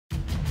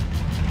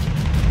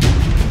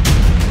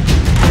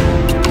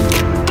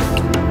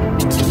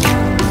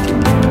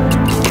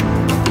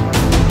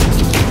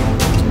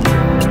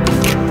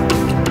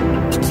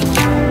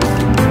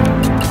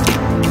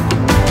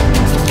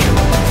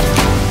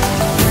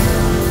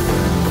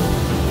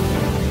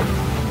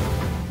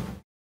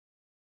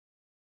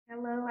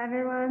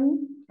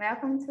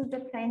Welcome to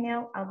the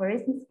panel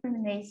Algorithm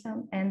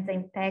Discrimination and the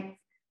Impacts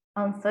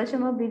on Social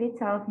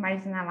Mobility of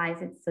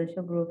Marginalized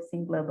Social Groups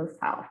in Global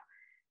South.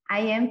 I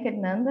am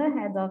Fernanda,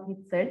 Head of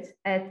Research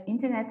at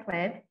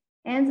InternetLab,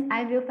 and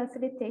I will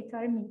facilitate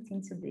our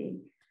meeting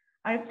today.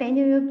 Our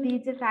panel will be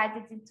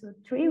divided into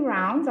 3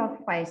 rounds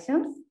of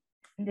questions.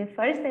 In the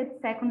first and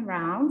second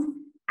round,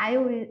 I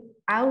will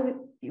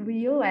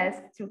ask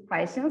 2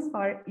 questions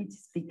for each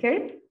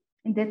speaker.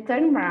 In the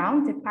third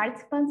round, the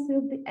participants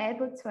will be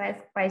able to ask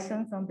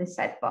questions on the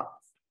chat box.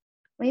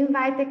 We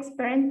invite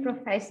experienced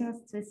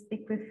professionals to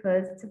speak with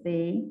us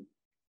today.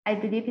 I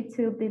believe it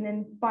will be an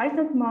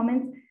important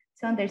moment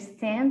to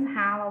understand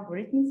how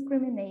algorithm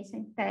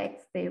discrimination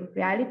impacts the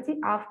reality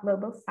of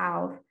Global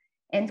South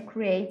and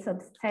creates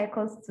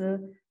obstacles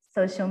to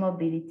social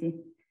mobility.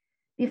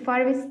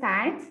 Before we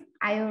start,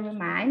 I will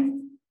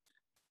remind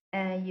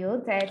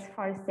you that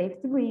for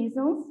safety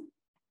reasons,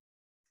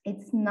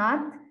 it's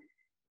not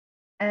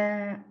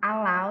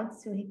allowed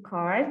to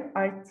record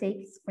or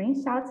take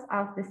screenshots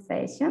of the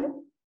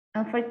session.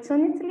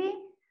 Unfortunately,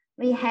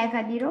 we have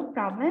a little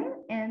problem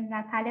and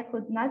Natalia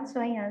could not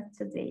join us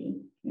today.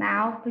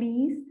 Now,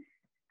 please,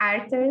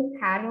 Arthur,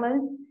 Carla,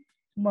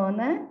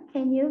 Mona,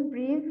 can you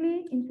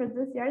briefly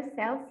introduce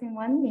yourselves in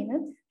 1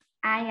 minute?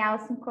 I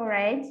also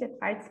encourage the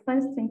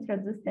participants to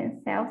introduce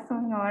themselves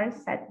on our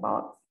chat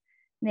box,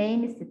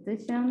 name,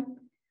 institution,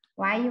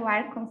 why you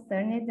are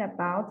concerned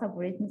about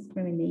algorithm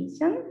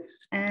discrimination.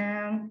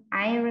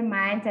 I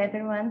remind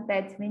everyone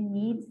that we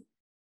need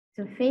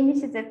to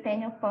finish the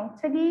panel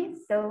punctually,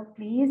 so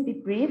please be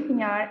brief in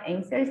your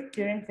answers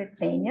during the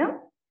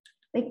panel.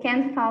 We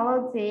can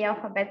follow the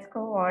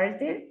alphabetical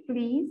order.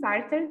 Please,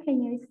 Arthur,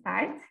 can you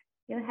start?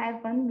 You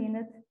have 1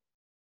 minute.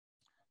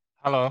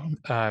 Hello,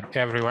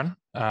 everyone.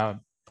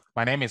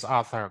 My name is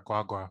Arthur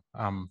Gwagwa.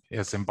 I'm a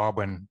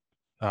Zimbabwean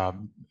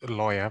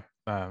lawyer,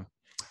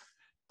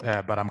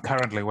 but I'm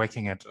currently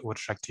working at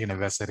Utrecht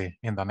University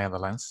in the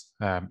Netherlands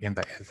in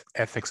the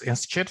Ethics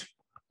Institute,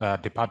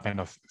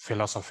 Department of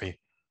Philosophy.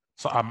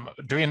 So I'm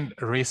doing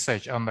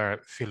research on the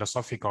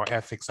philosophical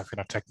ethics of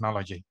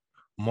technology,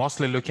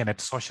 mostly looking at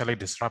socially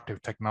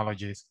disruptive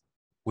technologies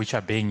which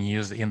are being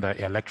used in the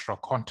electoral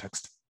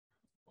context,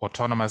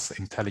 autonomous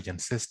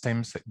intelligent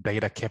systems,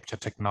 data capture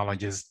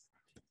technologies.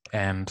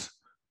 And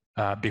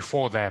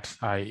before that,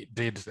 I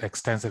did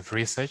extensive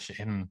research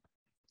in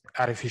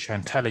artificial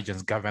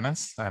intelligence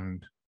governance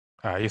and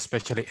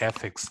especially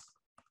ethics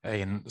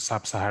in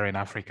sub-Saharan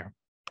Africa.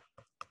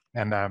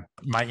 And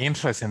my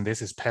interest in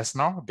this is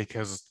personal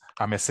because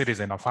I'm a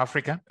citizen of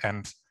Africa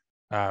and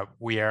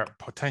we are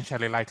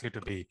potentially likely to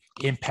be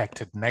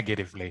impacted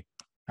negatively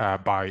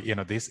by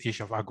this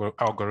issue of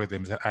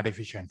algorithms and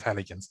artificial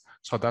intelligence.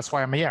 So that's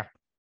why I'm here.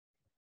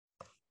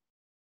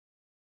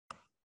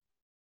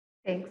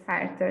 Thanks,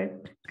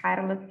 Arthur.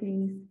 Carla,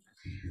 please.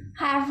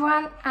 Hi,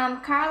 everyone.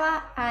 I'm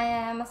Carla. I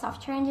am a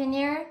software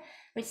engineer,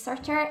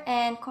 researcher,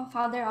 and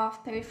co-founder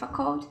of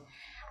Perifacode.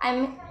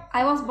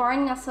 I was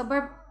born in a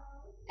suburb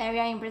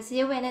area in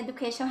Brazil, and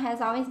education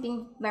has always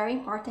been very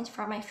important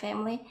for my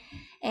family.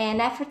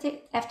 And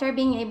after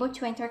being able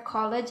to enter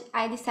college,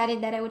 I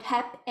decided that I would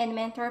help and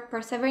mentor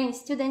persevering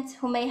students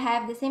who may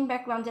have the same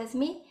background as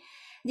me.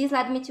 This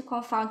led me to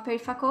co-found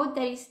Perifacode,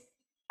 that is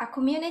a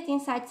community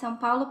inside São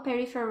Paulo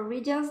peripheral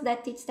regions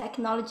that teach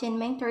technology and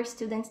mentor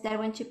students that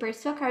want to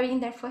pursue a career in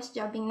their first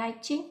job in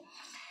IT.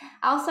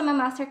 Also, I'm a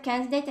master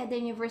candidate at the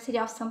University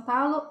of São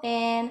Paulo,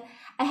 and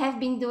I have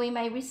been doing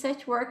my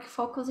research work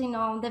focusing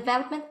on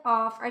development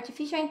of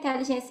artificial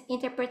intelligence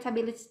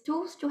interpretability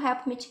tools to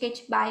help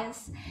mitigate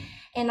bias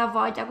and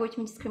avoid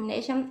algorithm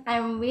discrimination.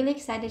 I'm really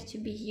excited to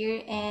be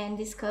here and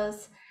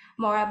discuss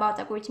more about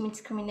algorithm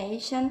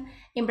discrimination.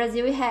 In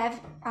Brazil, we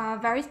have a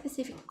very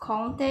specific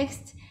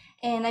context,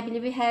 and I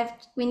believe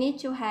we need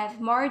to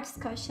have more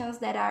discussions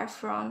that are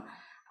from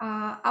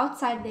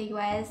outside the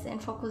US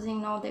and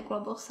focusing on the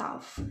Global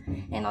South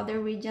and other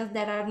regions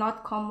that are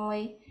not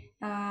commonly,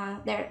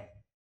 their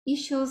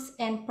issues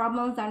and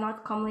problems are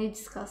not commonly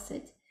discussed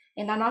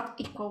and are not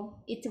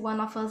equal. Each one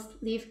of us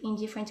live in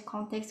different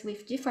contexts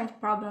with different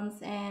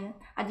problems and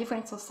a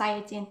different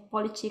society and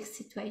politics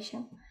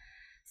situation.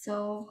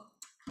 So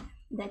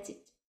that's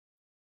it.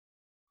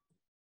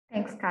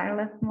 Thanks,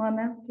 Carla.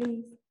 Mona,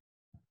 please.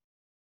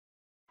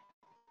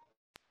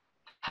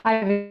 Hi,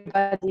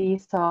 everybody.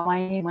 So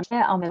my name is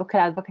Mona. I'm a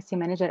local advocacy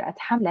manager at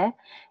Hamle,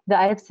 the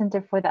Arab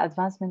Center for the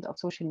Advancement of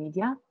Social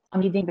Media.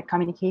 I'm leading the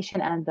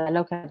communication and the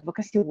local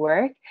advocacy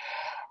work.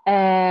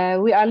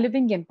 We are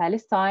living in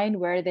Palestine,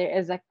 where there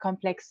is a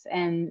complex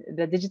in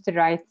the digital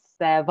rights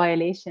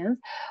violations,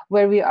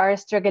 where we are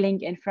struggling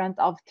in front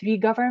of 3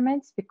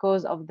 governments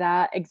because of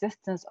the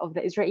existence of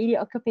the Israeli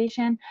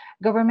occupation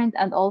government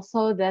and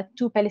also the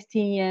 2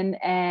 Palestinian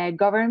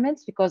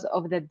governments because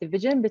of the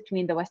division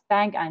between the West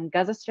Bank and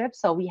Gaza Strip.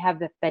 So we have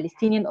the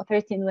Palestinian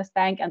Authority in West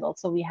Bank, and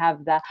also we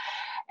have the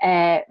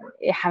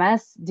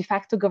Hamas de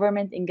facto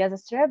government in Gaza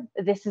Strip.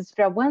 This is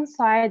from one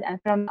side, and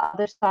from the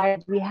other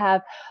side, we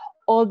have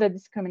all the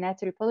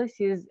discriminatory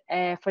policies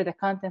for the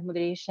content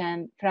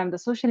moderation from the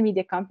social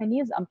media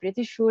companies. I'm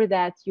pretty sure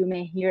that you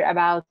may hear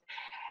about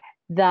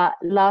the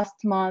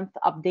last month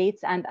updates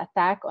and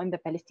attack on the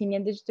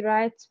Palestinian digital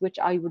rights, which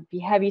I would be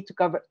happy to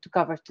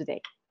cover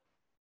today.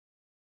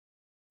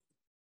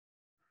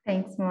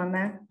 Thanks,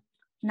 Mona.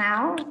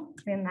 Now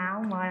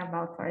more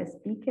about our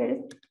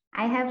speakers.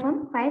 I have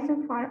one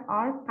question for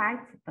our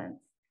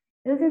participants.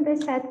 Using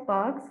the chat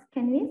box,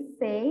 can we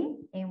say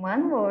in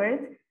one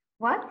word,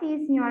 what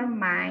is in your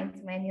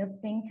mind when you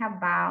think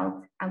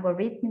about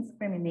algorithm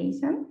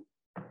discrimination?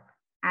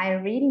 I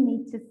really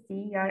need to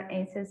see your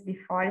answers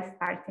before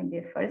starting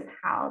the first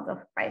round of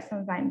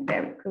questions. I'm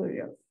very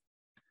curious.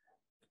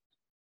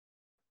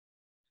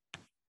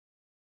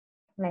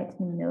 Let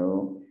me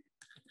know.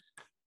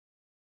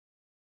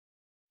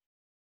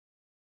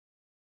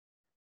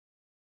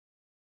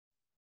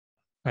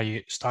 Are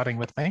you starting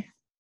with me?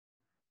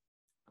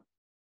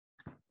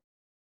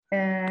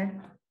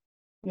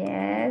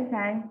 Yes,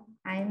 I'm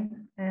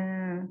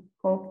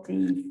hope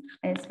these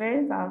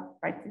answers of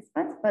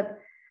participants, but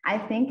I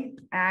think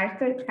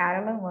Arthur,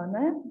 Carla,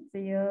 Mona,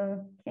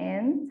 you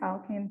can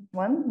talk in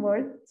one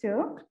word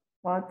too.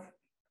 What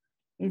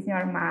is in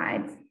your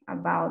mind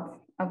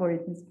about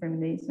algorithm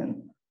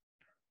discrimination?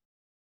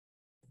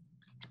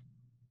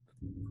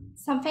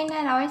 Something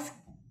that always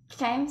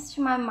comes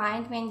to my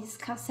mind when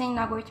discussing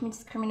algorithm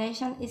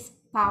discrimination is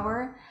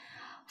power.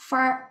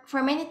 For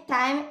many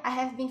time, I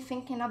have been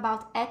thinking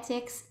about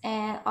ethics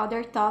and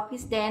other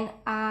topics. Then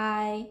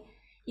I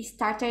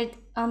started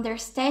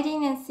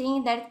understanding and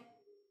seeing that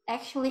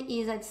actually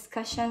is a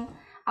discussion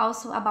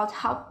also about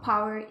how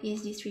power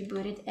is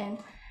distributed and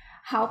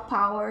how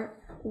power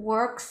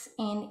works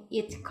in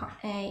each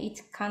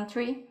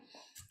country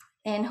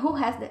and who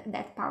has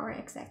that power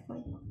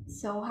exactly.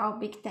 So how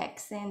big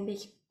techs and big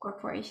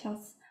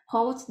corporations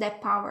hold that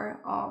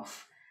power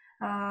of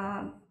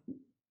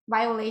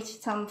violate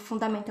some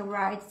fundamental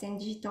rights and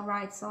digital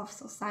rights of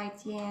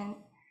society, and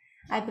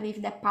I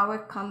believe that power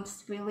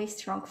comes really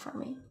strong for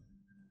me.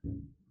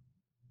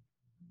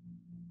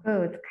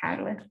 Good,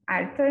 Carla.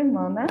 Arthur,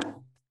 Mona?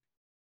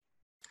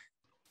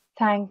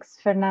 Thanks,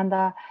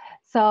 Fernanda.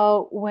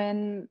 So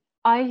when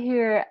I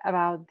hear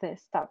about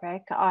this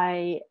topic,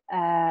 I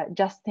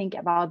just think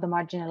about the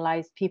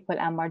marginalized people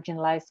and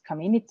marginalized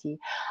community.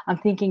 I'm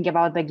thinking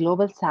about the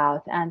global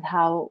south and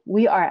how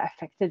we are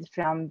affected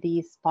from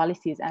these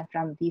policies and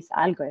from these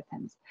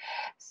algorithms.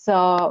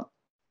 So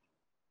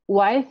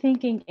while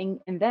thinking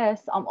in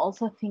this, I'm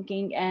also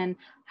thinking in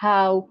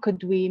how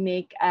could we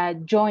make a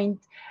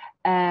joint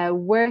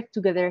work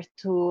together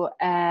to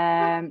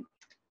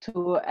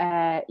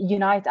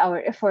unite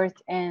our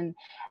efforts in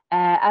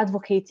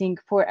advocating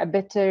for a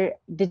better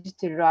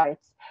digital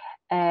rights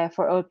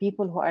for all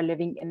people who are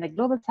living in the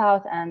global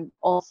south and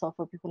also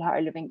for people who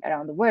are living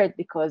around the world,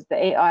 because the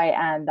AI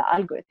and the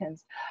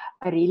algorithms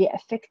are really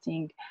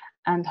affecting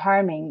and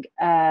harming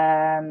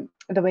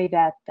the way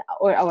that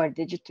or our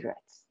digital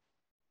rights.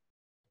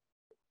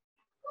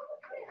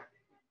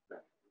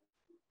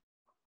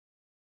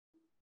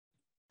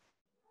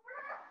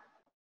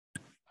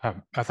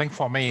 I think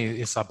for me,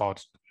 it's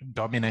about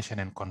domination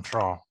and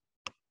control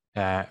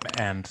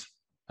and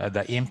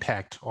the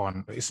impact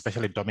on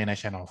especially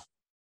domination of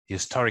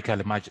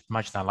historically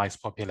marginalized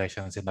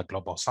populations in the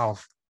global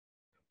south,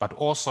 but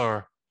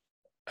also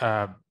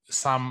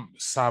some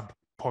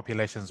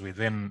sub-populations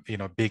within,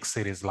 big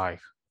cities like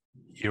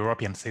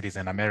European cities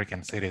and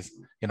American cities.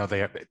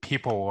 The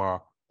people who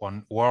are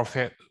on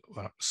welfare,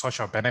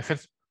 social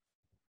benefits,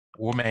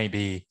 who may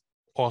be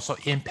also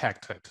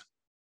impacted.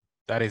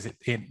 That is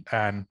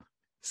and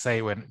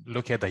say when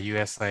look at the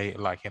USA,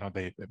 like,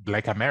 the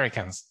Black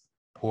Americans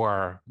who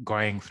are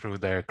going through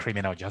the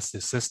criminal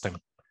justice system.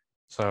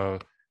 So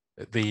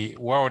the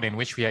world in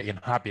which we are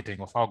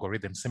inhabiting of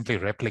algorithms simply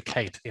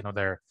replicate,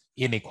 their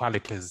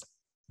inequalities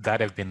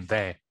that have been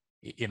there,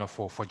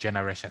 for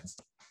generations.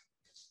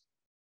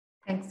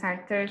 Thanks,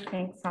 Arthur.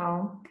 Thanks,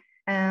 all.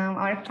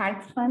 Our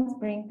participants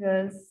bring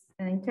us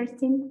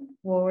interesting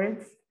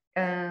words: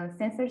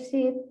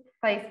 censorship,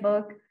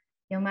 Facebook,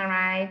 human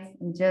rights,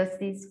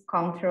 injustice,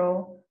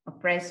 control,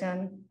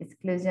 oppression,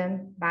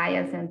 exclusion,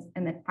 bias, and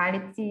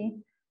inequality,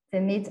 the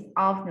need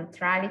of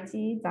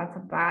neutrality, data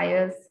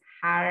bias,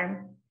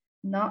 harm,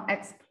 not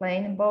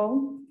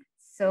explainable.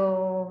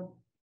 So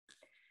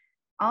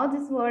all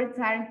these words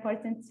are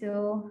important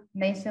to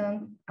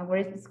mention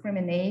algorithm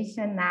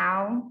discrimination.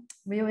 Now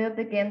we will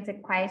begin the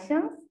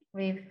questions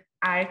with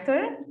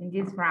Arthur in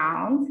this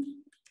round.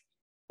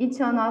 Each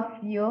one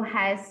of you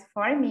has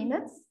 4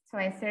 minutes to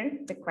answer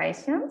the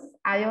questions.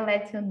 I will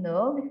let you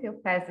know if you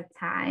pass the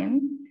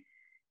time.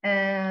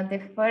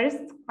 The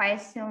first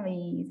question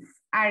is,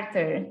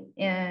 Arthur,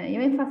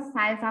 you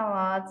emphasize a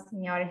lot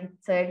in your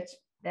research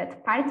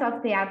that part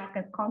of the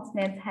African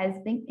continent has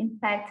been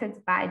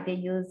impacted by the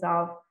use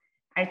of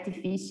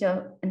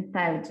artificial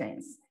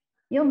intelligence.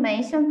 You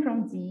mentioned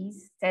from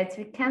these that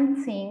we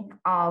can think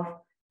of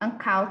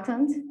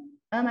unaccounted,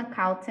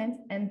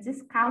 and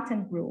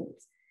discounted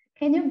groups.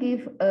 Can you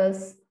give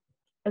us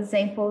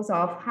examples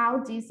of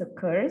how this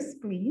occurs,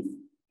 please?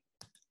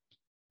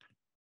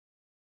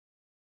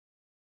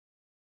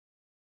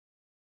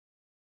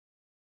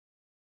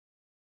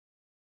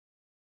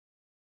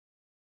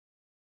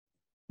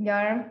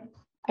 I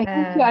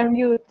think you are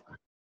mute.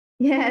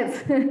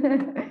 Yes.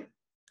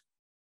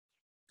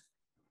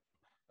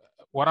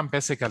 What I'm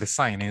basically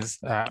saying is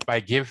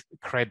I give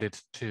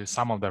credit to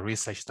some of the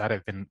research that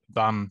have been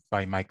done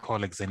by my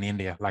colleagues in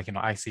India, like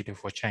ICT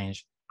for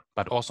Change,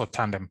 but also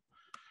Tandem.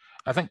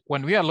 I think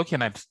when we are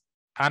looking at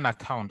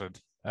unaccounted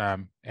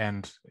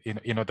and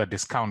the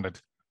discounted,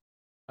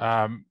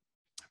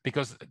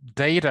 because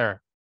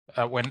data,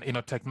 when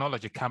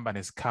technology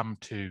companies come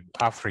to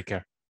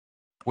Africa,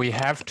 we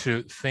have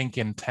to think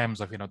in terms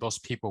of those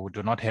people who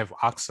do not have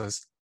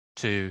access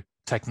to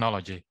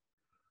technology.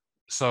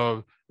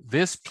 So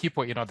these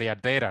people, their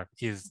data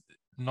is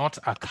not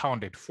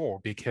accounted for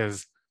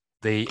because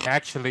they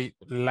actually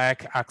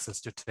lack access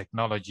to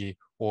technology,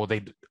 or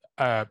they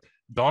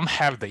don't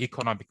have the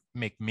economic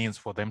means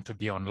for them to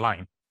be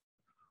online,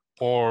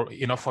 or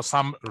for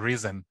some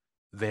reason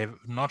they've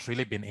not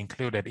really been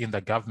included in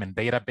the government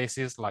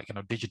databases like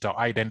digital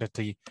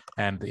identity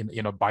and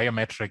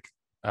biometric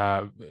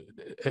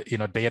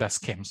data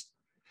schemes.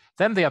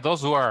 Then there are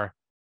those who are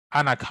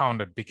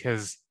unaccounted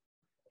because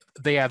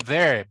they are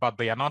there, but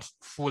they are not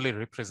fully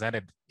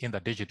represented in the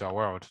digital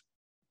world,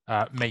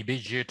 maybe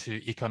due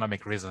to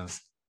economic reasons.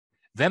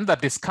 Then the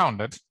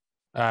discounted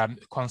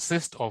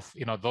consist of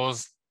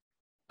those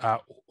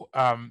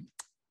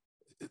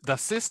the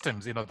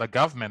systems, the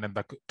government and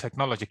the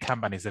technology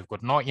companies have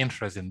got no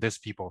interest in these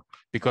people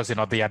because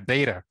their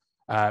data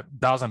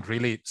doesn't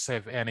really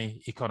serve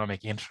any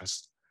economic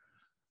interest.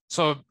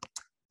 So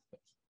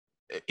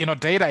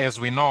data, as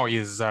we know,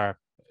 is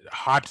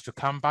hard to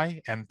come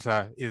by, and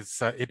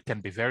it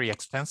can be very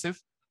expensive.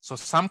 So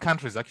some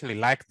countries actually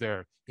lack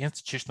their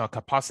institutional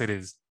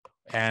capacities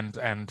and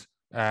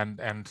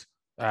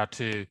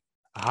to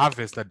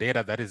harvest the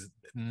data that is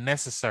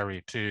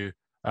necessary to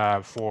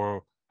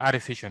for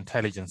artificial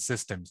intelligence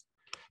systems.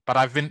 But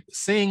I've been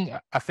seeing,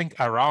 I think,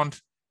 around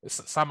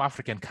some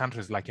African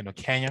countries like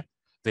Kenya,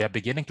 they are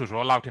beginning to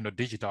roll out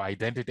digital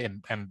identity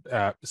and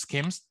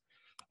schemes.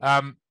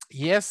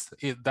 Yes,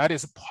 that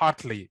is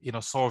partly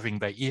solving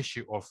the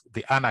issue of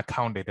the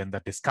unaccounted and the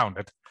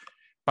discounted,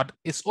 but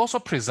it's also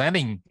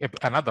presenting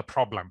another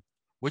problem,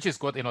 which is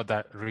got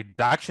the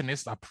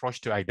reductionist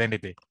approach to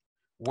identity,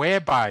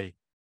 whereby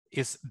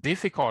it's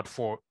difficult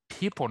for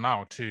people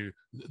now to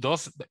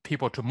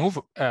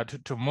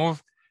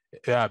move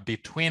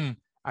between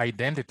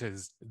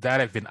identities that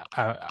have been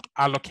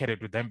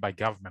allocated to them by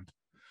government.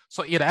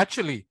 So it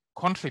actually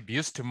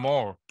contributes to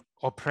more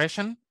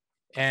oppression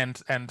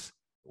and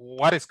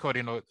what is called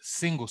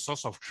single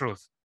source of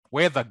truth,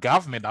 where the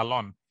government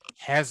alone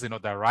has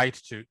the right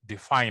to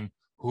define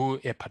who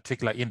a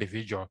particular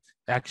individual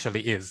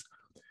actually is.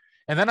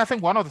 And then I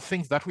think one of the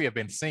things that we have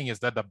been seeing is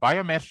that the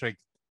biometric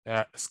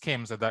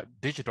schemes, the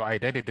digital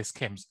identity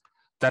schemes,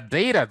 the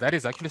data that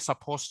is actually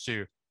supposed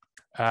to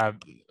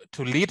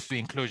lead to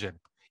inclusion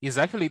is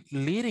actually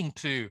leading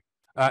to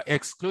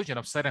exclusion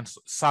of certain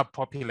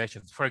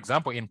subpopulations. For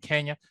example, in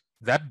Kenya,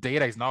 that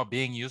data is now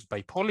being used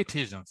by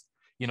politicians,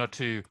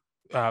 to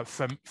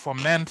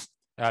foment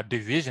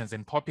divisions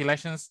in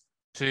populations,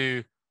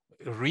 to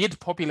read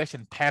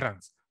population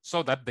patterns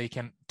so that they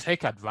can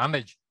take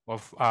advantage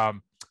of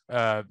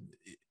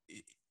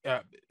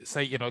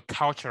say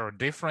cultural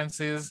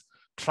differences,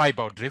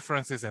 tribal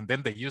differences, and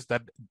then they use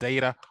that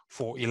data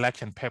for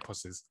election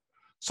purposes.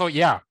 So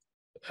yeah,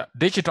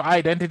 digital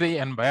identity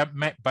and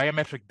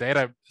biometric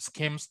data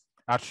schemes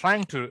are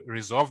trying to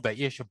resolve the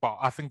issue, but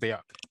I think they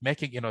are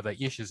making the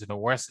issues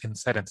worse in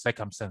certain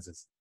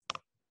circumstances.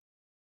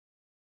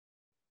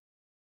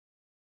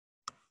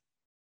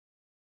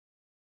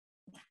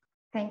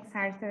 Thanks,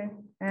 Arthur.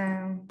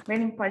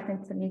 Very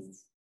important to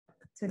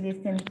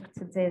listen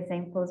to the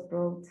examples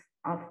brought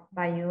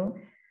by you.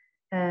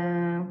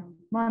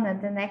 Mona,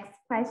 the next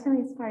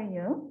question is for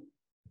you.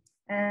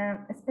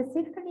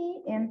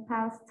 Specifically in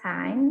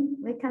Palestine,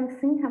 we can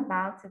think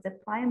about the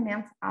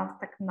deployment of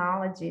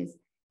technologies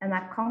in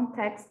a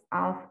context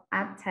of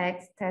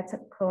attacks that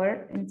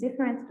occur in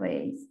different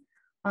ways,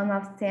 one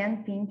of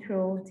them being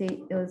through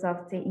the use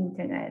of the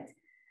internet.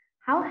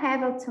 How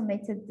have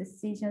automated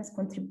decisions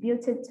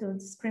contributed to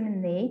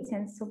discriminate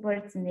and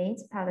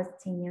subordinate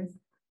Palestinians?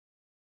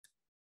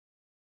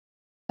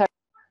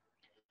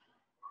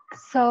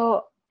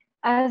 So,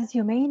 as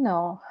you may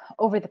know,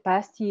 over the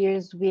past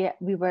years, we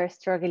were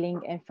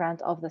struggling in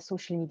front of the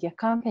social media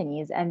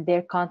companies and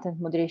their content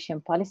moderation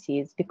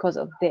policies because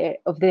of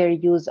their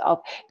use of,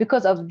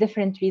 because of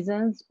different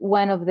reasons.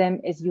 One of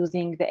them is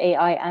using the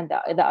AI and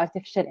the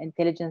artificial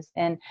intelligence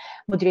in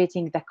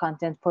moderating the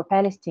content for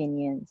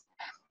Palestinians.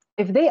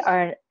 If they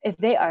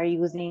are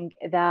using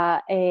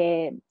the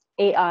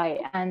AI,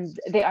 and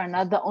they are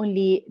not the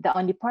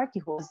only party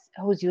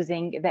who's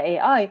using the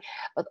AI,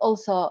 but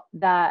also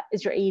the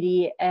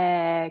Israeli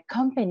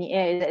company,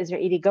 the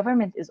Israeli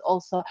government is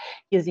also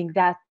using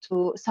that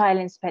to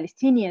silence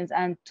Palestinians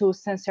and to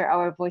censor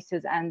our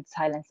voices and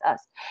silence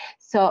us.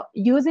 So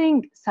using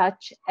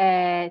such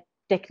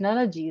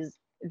technologies,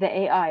 the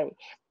AI,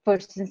 for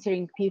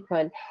censoring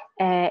people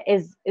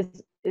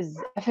is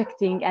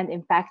affecting and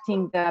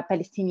impacting the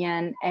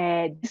Palestinian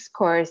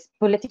discourse,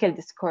 political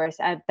discourse,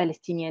 and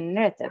Palestinian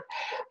narrative.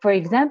 For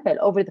example,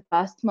 over the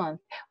past month,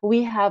 we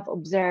have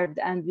observed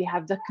and we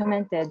have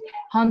documented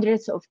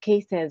hundreds of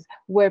cases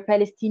where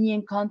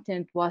Palestinian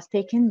content was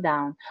taken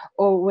down,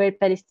 or where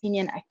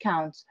Palestinian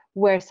accounts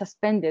were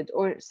suspended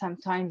or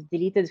sometimes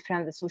deleted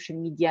from the social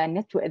media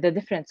network, the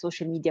different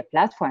social media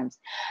platforms.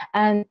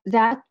 And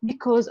that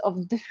because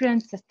of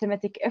different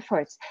systematic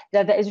efforts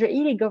that the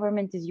Israeli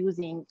government is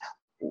using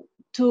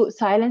to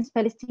silence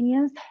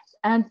Palestinians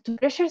and to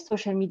pressure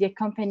social media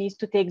companies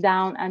to take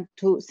down and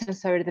to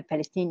censor the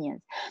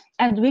Palestinians.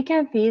 And we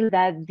can feel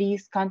that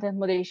these content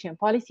moderation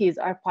policies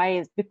are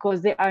biased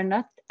because they are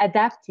not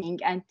adapting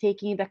and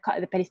taking the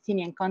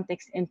Palestinian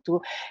context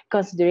into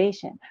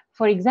consideration.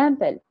 For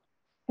example,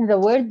 the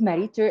word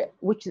martyr,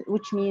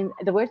 which means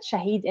the word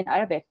shaheed in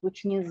Arabic,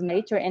 which means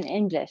martyr in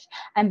English,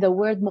 and the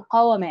word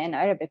muqawama in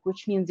Arabic,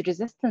 which means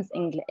resistance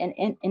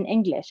in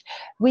English,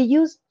 we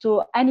used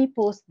to any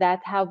post that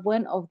have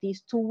one of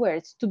these two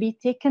words to be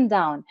taken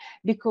down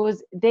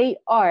because they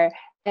are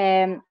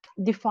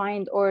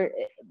defined, or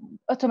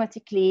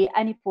automatically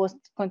any post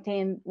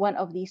contain one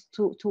of these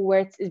two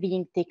words is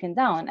being taken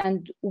down.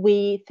 And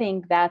we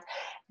think that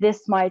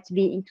this might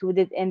be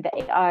included in the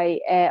AI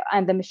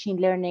and the machine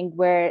learning,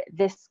 where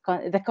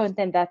the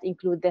content that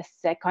include this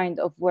kind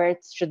of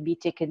words should be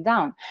taken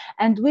down.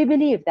 And we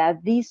believe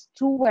that these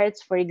two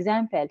words, for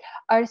example,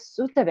 are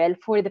suitable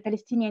for the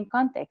Palestinian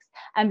context.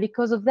 And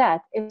because of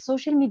that, if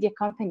social media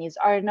companies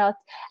are not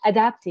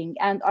adapting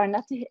and are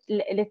not,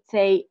 let's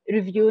say,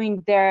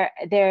 reviewing their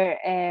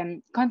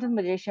content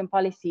moderation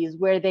policies,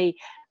 where they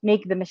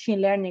make the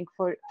machine learning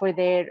for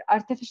their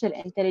artificial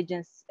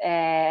intelligence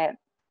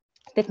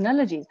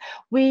technologies,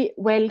 we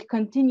will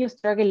continue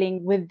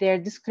struggling with their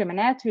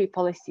discriminatory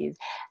policies,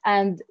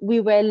 and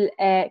we will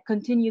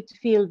continue to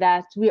feel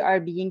that we are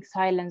being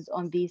silenced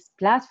on these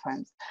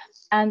platforms.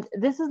 And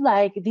this is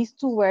like, these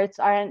two words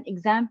are an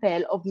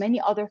example of many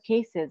other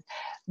cases,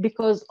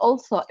 because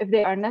also if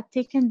they are not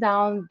taken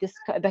down,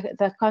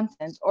 the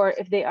content, or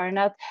if they are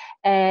not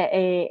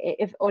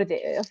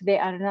if they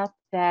are not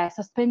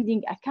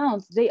suspending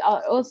accounts, they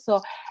are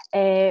also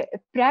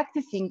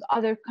practicing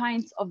other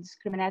kinds of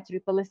discriminatory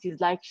policies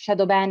like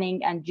shadow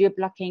banning and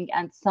geo-blocking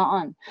and so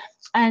on.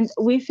 And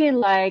we feel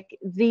like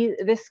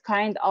this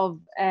kind of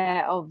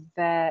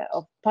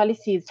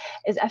policies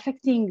is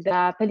affecting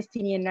the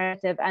Palestinian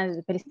narrative and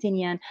the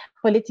Palestinian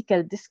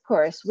political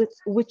discourse,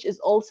 which is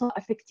also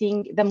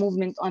affecting the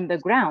movement on the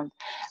ground.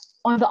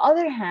 On the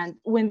other hand,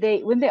 when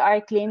they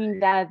are claiming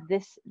that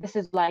this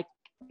is like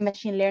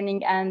machine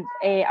learning and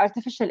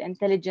artificial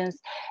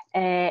intelligence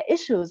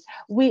issues,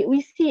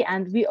 we see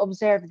and we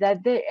observe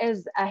that there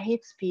is a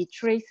hate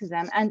speech,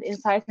 racism, and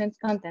incitement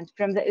content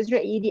from the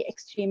Israeli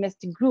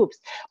extremist groups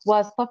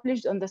was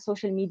published on the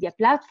social media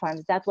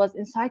platforms that was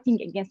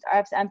inciting against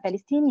Arabs and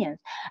Palestinians.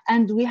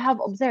 And we have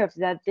observed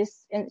that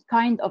this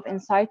kind of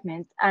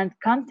incitement and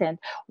content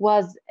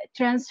was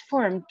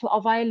transformed to a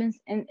violence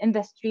in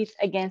the streets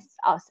against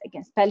us,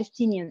 against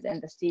Palestinians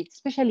in the streets,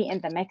 especially in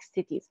the mixed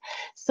cities.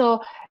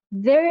 So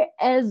there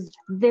is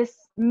this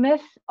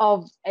myth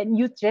of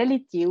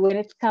neutrality when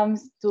it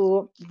comes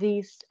to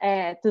these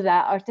to the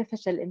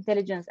artificial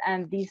intelligence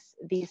and these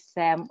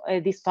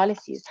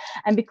policies.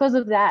 And because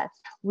of that,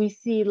 we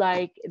see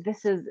like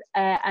this is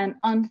an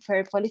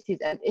unfair policy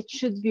and it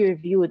should be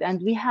reviewed.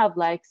 And we have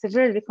like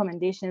several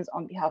recommendations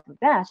on behalf of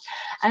that.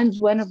 And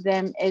one of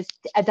them is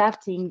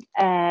adapting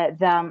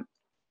the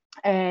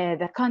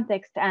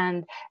context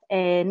and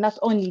not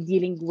only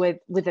dealing with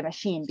the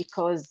machine,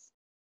 because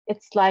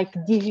it's like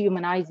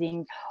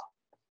dehumanizing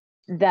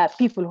the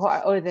people who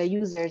are, or the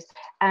users,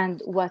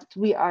 and what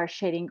we are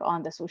sharing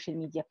on the social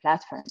media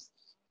platforms.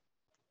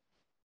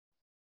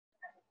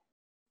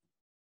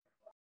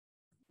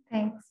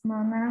 Thanks,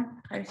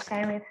 Mona, for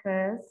sharing with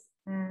us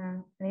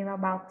a little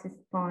about this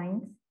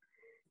point.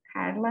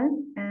 Carla,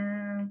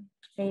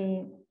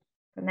 the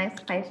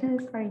next question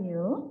is for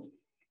you.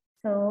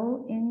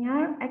 So in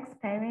your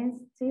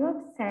experience, do you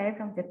observe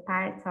on the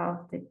part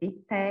of the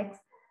big techs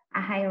a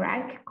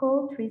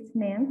hierarchical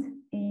treatment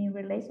in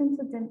relation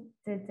to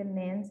the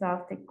demands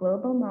of the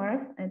global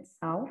north and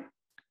south?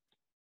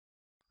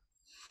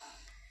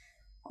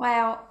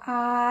 Well,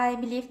 I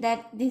believe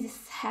that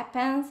this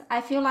happens.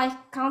 I feel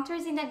like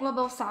countries in the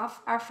global south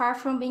are far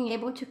from being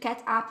able to catch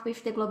up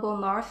with the global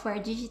north, where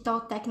digital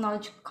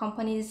technology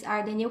companies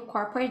are the new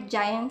corporate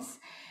giants.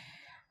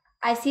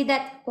 I see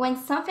that when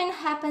something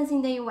happens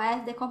in the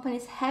US, the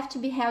companies have to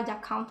be held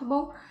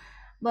accountable.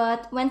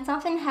 But when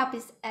something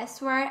happens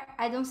elsewhere,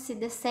 I don't see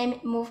the same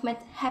movement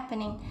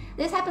happening.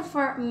 This happens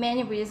for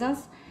many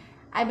reasons.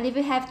 I believe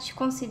we have to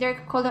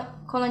consider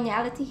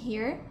coloniality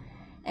here.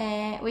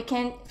 We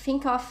can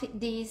think of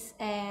this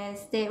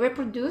as the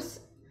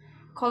reproduced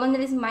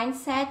colonialist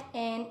mindset,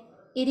 and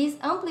it is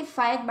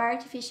amplified by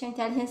artificial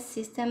intelligence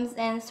systems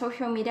and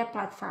social media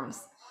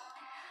platforms.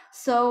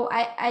 So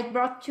I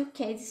brought two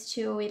cases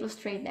to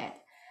illustrate that.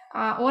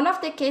 One of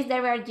the cases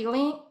that we are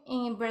dealing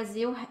in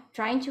Brazil,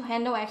 trying to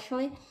handle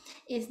actually,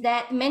 is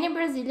that many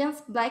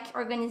Brazilians, Black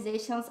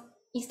organizations,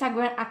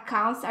 Instagram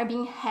accounts are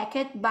being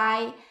hacked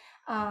by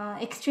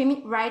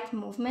extreme right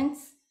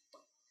movements.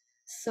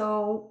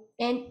 So,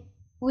 and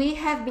we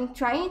have been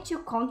trying to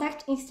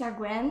contact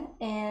Instagram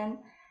and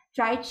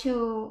try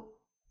to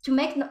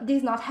make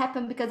this not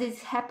happen, because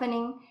it's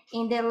happening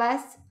in the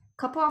last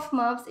couple of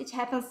months. It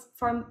happens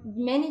for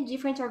many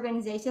different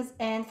organizations,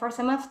 and for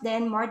some of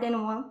them more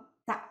than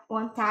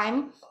one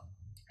time,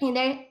 and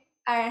they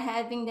are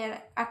having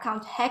their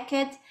account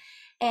hacked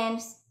and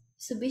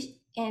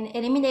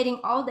eliminating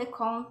all the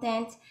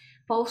content,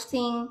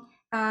 posting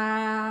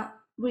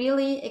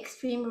really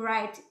extreme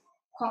right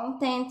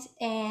content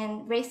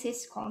and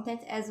racist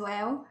content as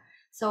well.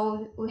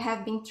 So we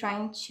have been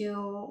trying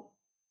to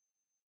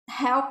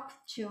help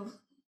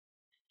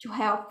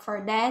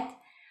for that.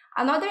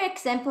 Another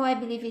example I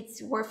believe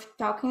it's worth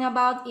talking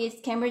about is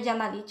Cambridge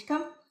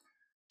Analytica.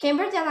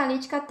 Cambridge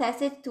Analytica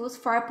tested tools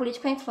for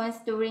political influence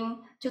during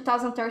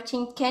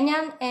 2013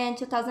 Kenyan and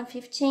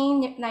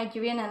 2015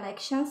 Nigerian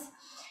elections.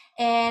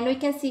 And we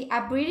can see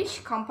a British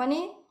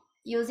company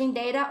using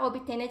data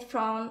obtained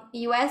from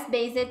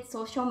US-based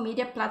social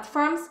media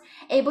platforms,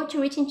 able to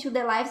reach into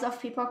the lives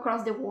of people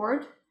across the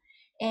world,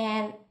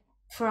 and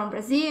from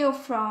Brazil,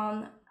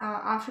 from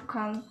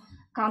African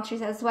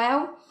countries as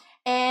well.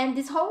 And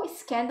this whole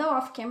scandal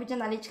of Cambridge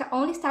Analytica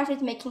only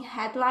started making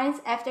headlines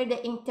after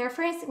the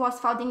interference was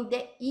found in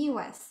the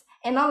US,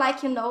 and not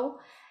like,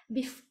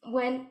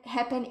 when it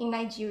happened in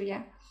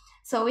Nigeria.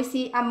 So we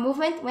see a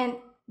movement when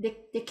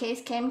the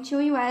case came to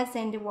US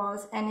and there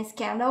was a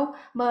scandal,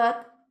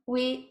 but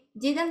we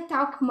didn't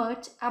talk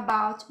much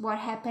about what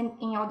happened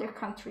in other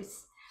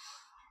countries.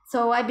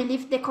 So I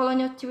believe the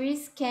colonial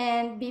theories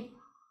can be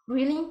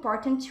really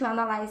important to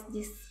analyze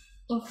this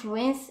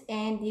influence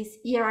and this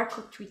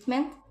hierarchical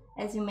treatment,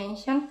 as you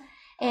mentioned,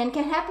 and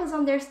can help us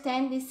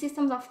understand the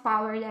systems of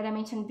power that I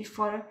mentioned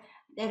before.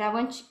 That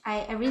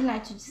I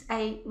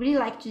really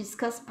like to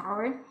discuss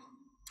power,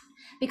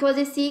 because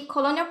you see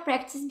colonial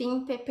practice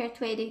being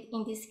perpetuated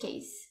in this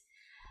case.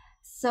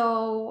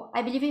 So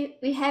I believe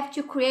we have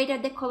to create a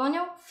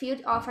decolonial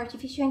field of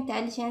artificial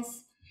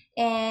intelligence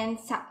and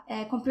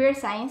computer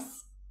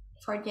science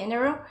for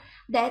general,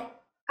 that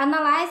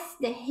analyze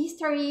the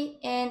history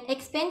and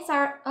expands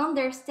our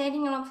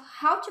understanding of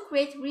how to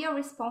create real,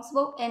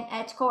 responsible, and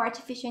ethical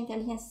artificial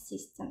intelligence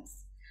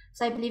systems.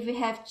 So I believe we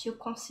have to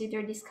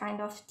consider this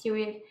kind of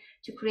theory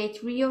to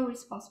create real,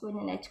 responsible,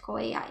 and ethical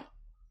AI.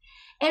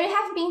 And we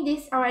have been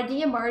this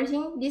already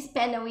emerging. This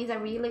panel is a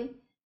really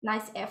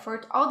nice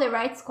effort. All the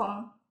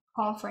RightsCon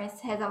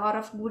conference has a lot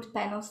of good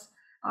panels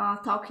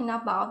talking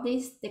about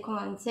this,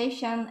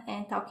 decolonization,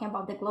 and talking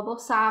about the global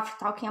south,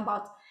 talking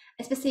about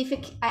a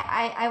specific,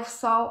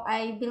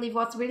 I believe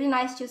what's really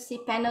nice to see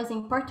panels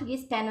in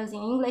Portuguese, panels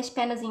in English,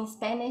 panels in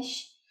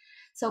Spanish.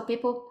 So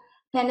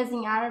panels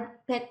in Arabic,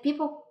 that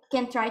people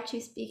can try to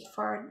speak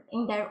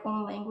in their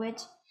own language.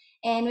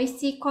 And we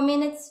see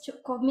commitments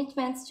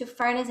to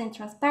fairness and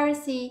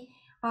transparency,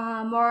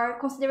 more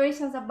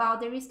considerations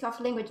about the risk of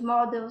language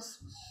models,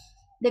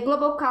 the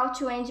global call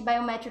to end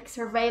biometric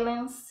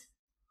surveillance,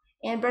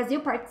 and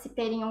Brazil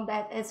participating on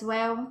that as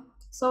well.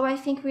 So I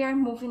think we are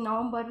moving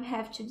on, but we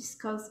have to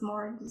discuss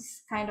more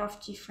this kind of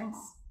difference.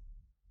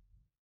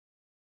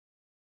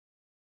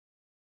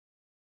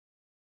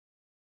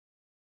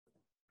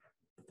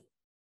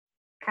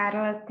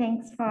 Carla,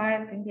 thanks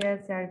for bringing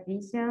us your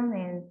vision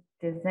and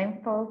the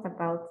examples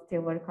about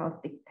the work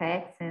of big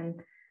techs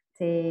and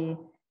the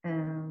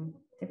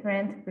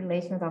different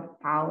relations of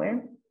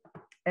power.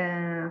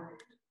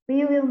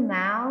 We will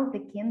now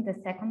begin the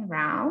second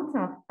round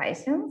of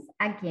questions.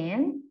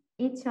 Again,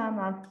 each one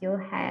of you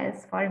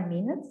has 4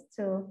 minutes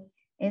to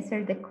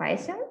answer the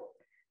question.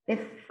 The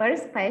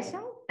first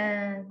question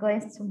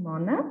goes to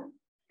Mona.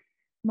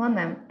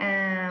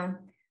 Mona,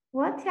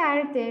 what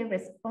are the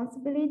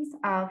responsibilities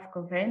of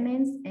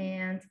governments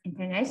and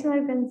international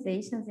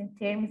organizations in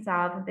terms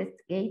of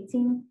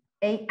investigating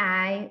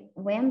AI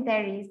when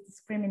there is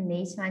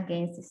discrimination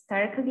against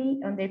historically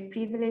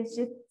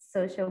underprivileged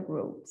social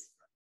groups?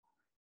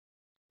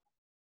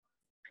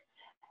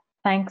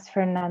 Thanks,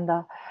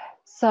 Fernanda.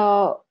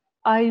 So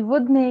I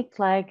would make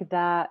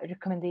the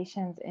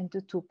recommendations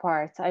into 2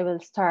 parts. I will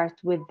start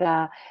with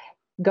the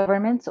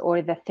governments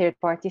or the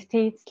third-party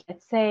states,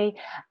 let's say,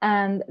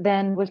 and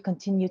then we'll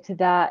continue to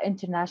the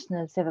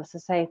international civil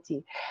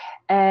society.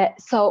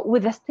 So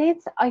with the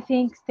states, I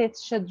think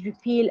states should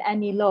repeal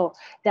any law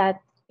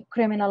that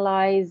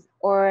criminalize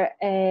or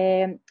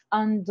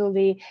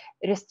unduly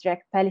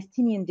restrict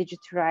Palestinian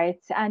digital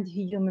rights and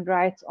human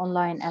rights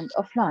online and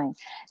offline.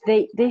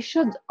 They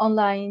should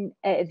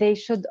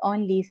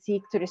only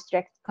seek to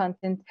restrict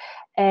content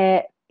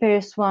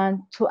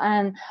pursuant to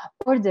an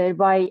order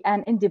by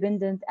an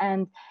independent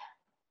and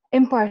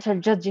impartial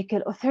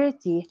judicial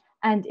authority,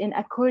 and in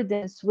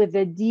accordance with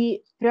the due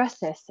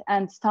process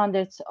and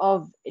standards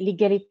of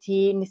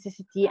legality,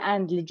 necessity,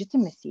 and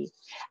legitimacy.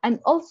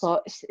 And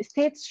also,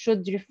 states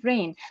should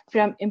refrain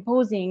from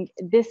imposing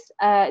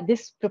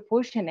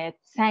disproportionate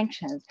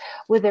sanctions,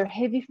 whether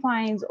heavy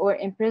fines or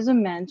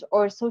imprisonment,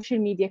 or social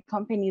media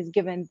companies,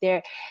 given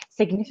their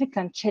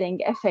significant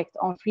chilling effect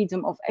on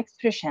freedom of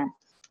expression.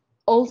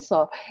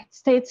 Also,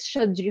 states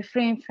should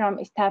refrain from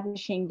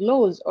establishing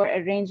laws or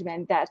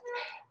arrangements that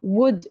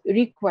would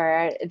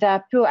require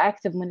the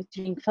proactive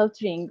monitoring,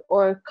 filtering,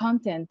 or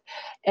content,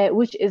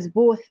 which is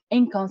both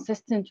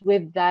inconsistent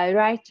with the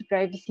right to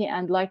privacy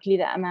and likely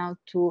to amount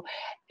to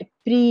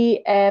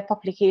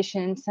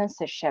pre-publication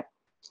censorship.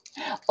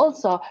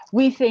 Also,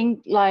 we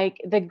think like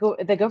the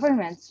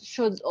governments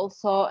should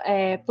also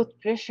put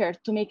pressure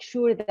to make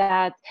sure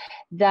that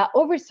the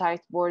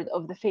oversight board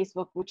of the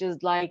Facebook, which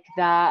is like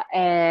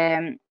the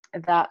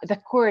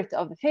court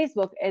of the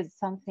Facebook, is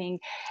something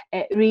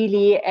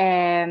really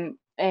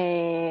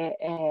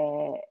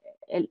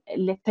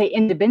let's say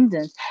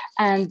independent,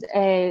 and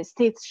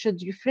states should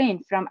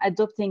refrain from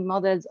adopting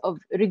models of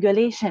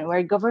regulation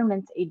where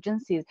government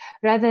agencies,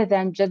 rather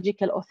than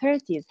judicial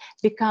authorities,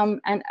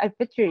 become an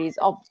arbitraries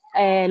of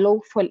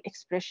lawful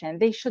expression.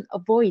 They should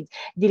avoid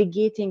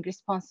delegating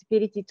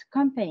responsibility to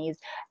companies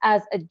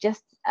as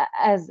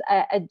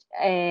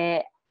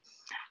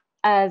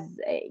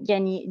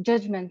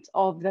judgment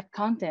of the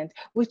content,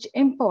 which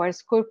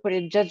empowers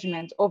corporate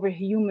judgment over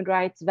human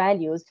rights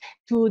values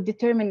to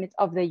determine it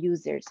of the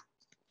users.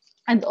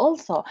 And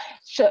also,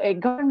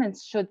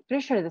 governments should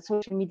pressure the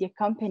social media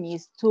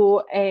companies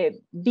to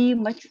be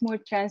much more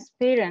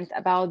transparent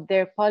about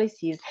their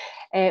policies,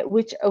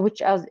 which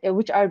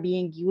are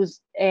being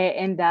used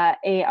in the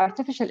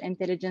artificial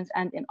intelligence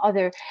and in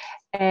other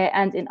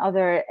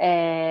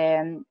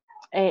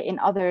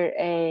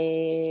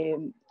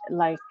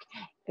like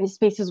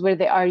spaces where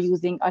they are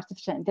using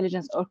artificial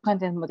intelligence or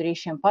content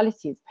moderation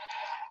policies.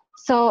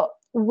 So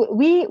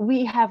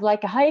we have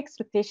like a high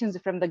expectations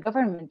from the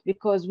government,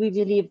 because we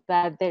believe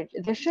that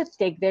they should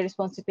take their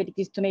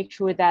responsibilities to make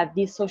sure that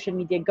these social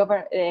media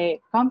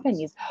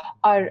companies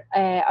are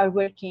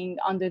working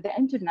under the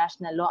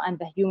international law and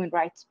the human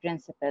rights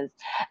principles.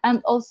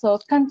 And also,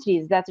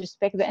 countries that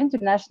respect the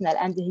international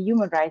and the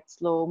human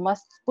rights law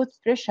must put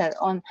pressure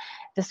on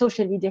the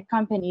social media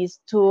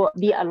companies to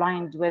be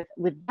aligned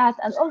with that,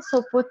 and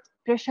also put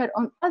pressure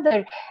on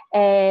other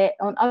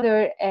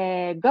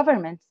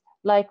governments,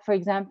 like, for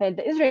example,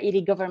 the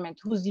Israeli government,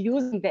 who's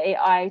using the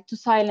AI to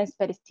silence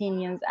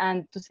Palestinians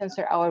and to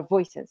censor our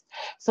voices.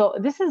 So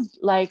this is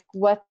like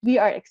what we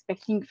are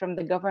expecting from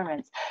the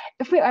governments.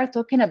 If we are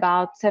talking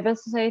about civil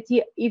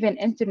society, even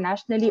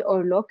internationally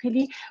or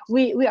locally,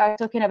 we are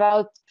talking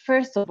about,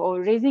 first of all,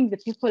 raising the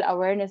people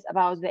awareness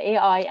about the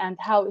AI and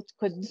how it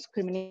could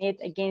discriminate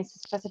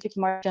against specific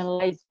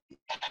marginalized.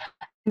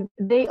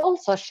 They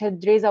also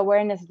should raise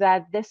awareness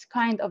that this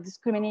kind of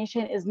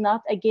discrimination is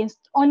not against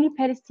only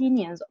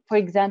Palestinians, for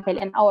example,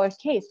 in our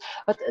case,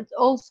 but it's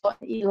also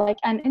like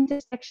an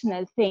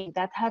intersectional thing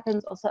that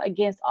happens also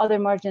against other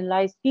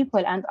marginalized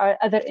people and our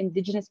other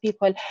indigenous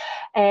people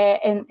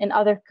in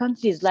other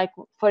countries, like,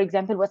 for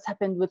example, what's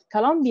happened with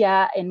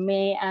Colombia in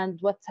May, and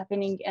what's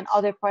happening in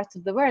other parts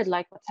of the world,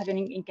 like what's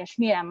happening in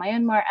Kashmir and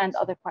Myanmar and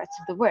other parts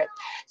of the world.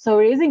 So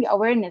raising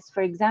awareness,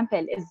 for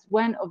example, is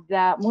one of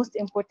the most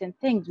important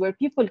things, where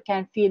people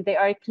can feel they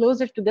are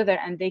closer together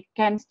and they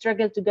can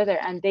struggle together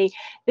and they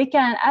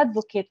can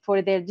advocate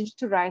for their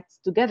digital rights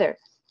together.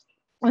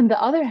 On the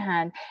other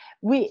hand,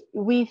 we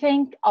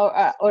think,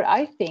 or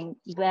I think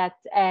that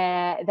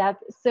that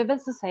civil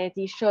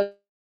society should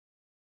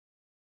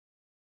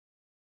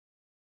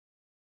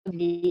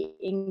be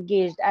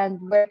engaged and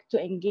work to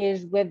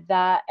engage with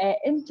the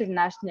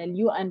international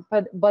UN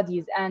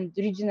bodies and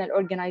regional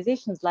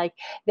organizations like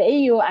the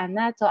EU and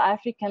NATO,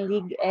 African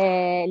League,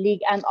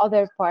 and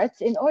other parts,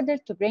 in order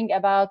to bring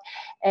about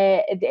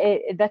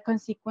the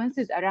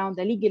consequences around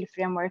the legal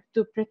framework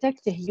to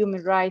protect the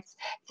human rights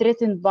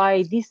threatened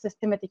by these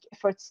systematic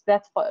efforts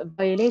that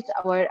violate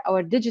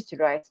our digital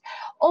rights.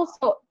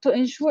 Also, to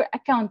ensure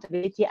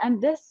accountability,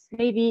 and this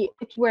maybe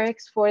it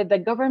works for the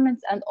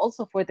governments and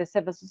also for the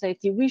civil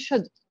society. We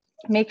should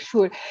make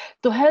sure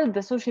to hold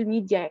the social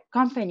media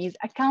companies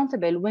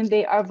accountable when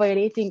they are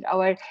violating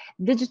our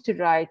digital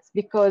rights,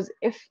 because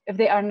if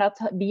they are not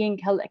being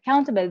held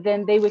accountable,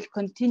 then they will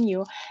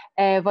continue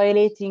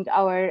violating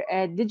our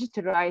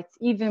digital rights,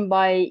 even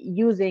by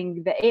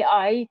using the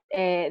AI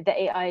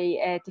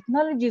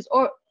technologies,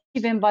 or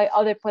even by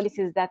other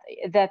policies that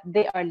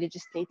they are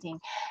legislating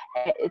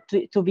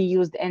to be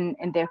used in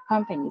their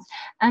companies.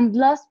 And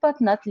last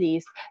but not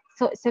least,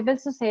 so civil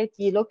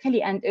society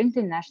locally and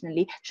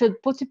internationally should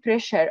put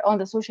pressure on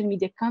the social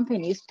media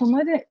companies to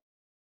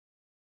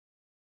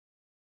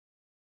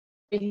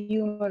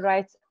human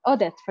rights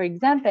audit. For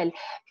example,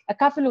 a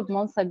couple of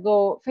months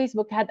ago,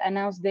 Facebook had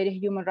announced their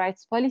human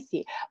rights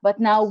policy, but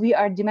now we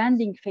are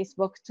demanding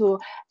Facebook to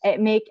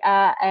make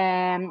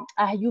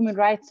a human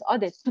rights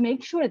audit to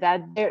make sure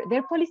that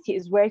their policy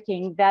is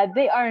working, that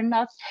they are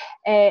not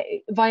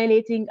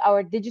violating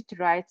our digital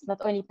rights,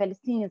 not only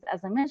Palestinians,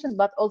 as I mentioned,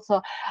 but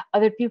also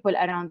other people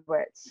around the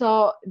world.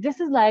 So this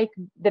is like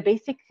the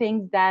basic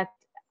things that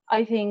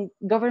I think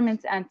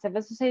governments and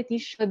civil society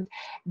should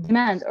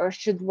demand or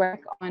should work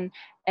on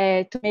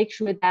to make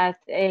sure that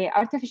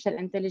artificial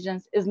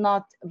intelligence is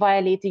not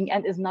violating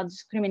and is not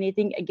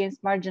discriminating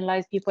against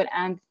marginalized people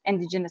and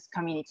indigenous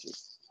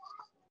communities.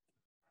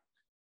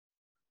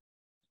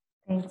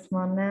 Thanks,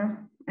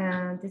 Mona.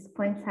 These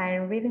points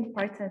are really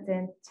important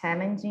and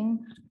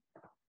challenging.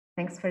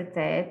 Thanks for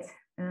that.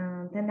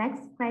 The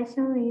next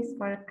question is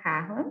for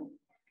Carla.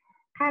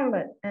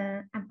 Carla,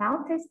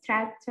 about the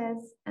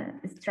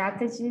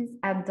strategies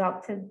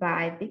adopted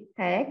by big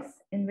techs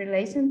in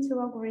relation to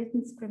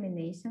algorithm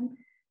discrimination,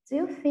 do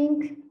you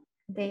think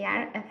they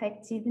are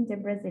effective in the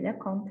Brazilian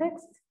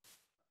context?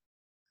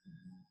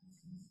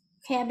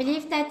 Okay, I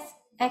believe that's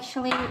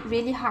actually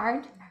really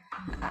hard.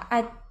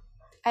 I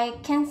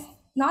can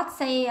not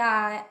say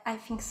I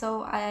think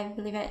so. I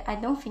believe I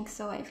don't think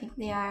so. I think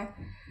they are.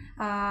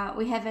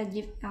 We have a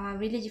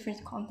really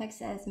different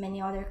context as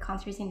many other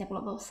countries in the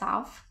global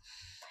south.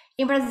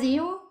 In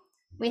Brazil,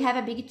 we have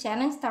a big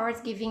challenge towards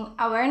giving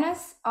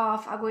awareness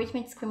of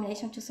algorithmic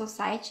discrimination to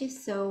society.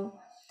 So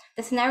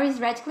the scenario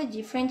is radically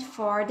different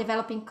for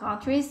developing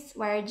countries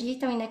where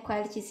digital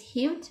inequality is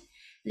huge,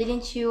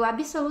 leading to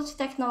absolute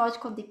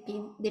technological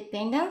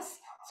dependence.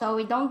 So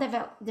we don't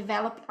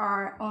develop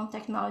our own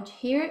technology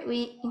here.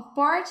 We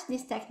import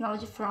this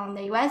technology from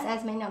the US,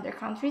 as many other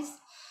countries,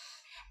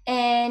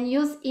 and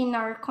use in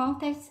our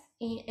context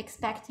in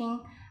expecting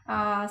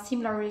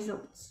similar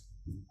results.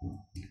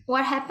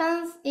 What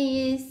happens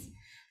is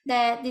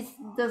that this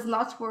does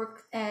not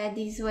work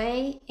this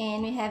way,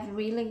 and we have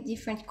really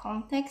different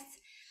contexts.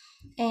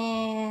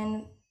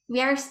 And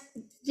we are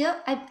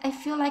I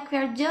feel like we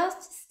are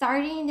just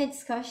starting the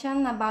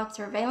discussion about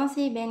surveillance,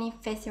 banning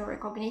facial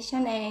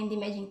recognition, and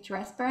imaging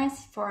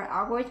transparency for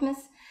algorithms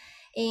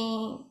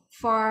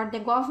for the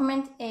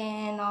government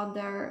and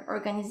other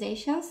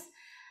organizations.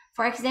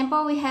 For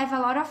example, we have a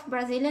lot of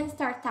Brazilian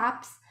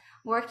startups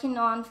working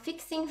on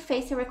fixing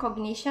facial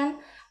recognition,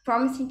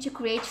 promising to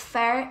create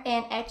fair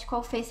and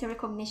ethical facial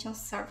recognition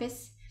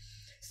service.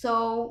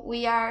 So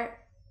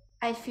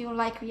I feel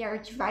like we are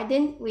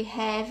divided. We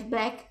have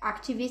Black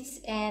activists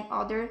and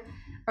other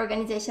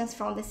organizations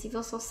from the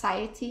civil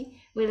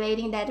society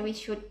relating that we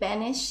should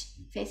banish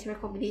facial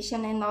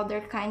recognition and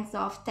other kinds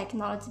of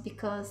technology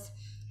because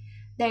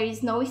there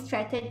is no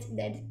strategy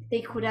that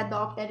they could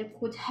adopt that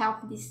could help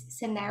this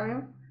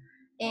scenario.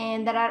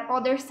 And there are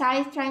other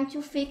sides trying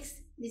to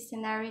fix this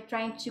scenario,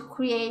 trying to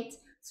create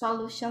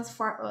solutions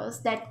for us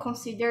that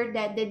consider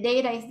that the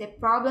data is the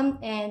problem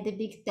and the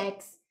big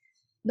techs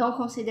don't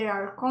consider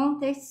our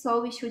context,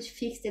 so we should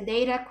fix the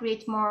data,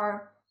 create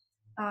more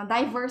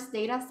diverse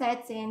data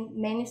sets, and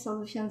many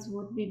solutions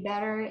would be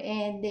better,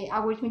 and the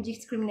algorithmic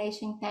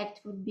discrimination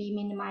impact would be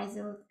minimized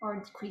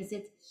or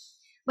decreased.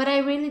 But I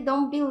really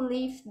don't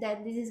believe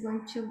that this is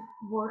going to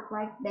work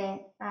like that.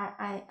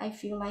 I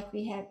feel like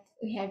we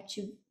have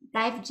to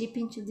dive deep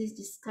into this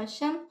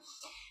discussion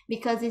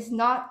because it's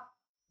not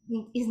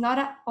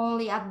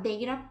only a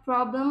data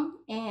problem,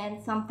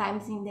 and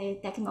sometimes in the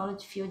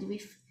technology field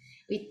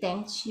we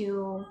tend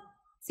to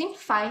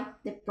simplify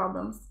the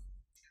problems.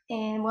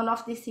 And one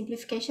of these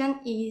simplification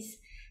is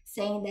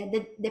saying that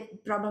the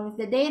problem is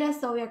the data,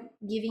 so we are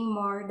giving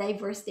more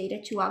diverse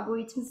data to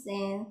algorithms,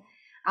 and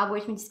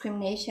algorithmic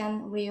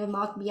discrimination will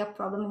not be a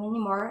problem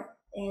anymore.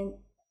 And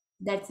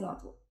that's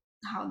not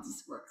how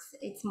this works.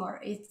 It's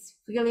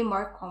really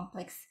more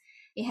complex.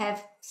 We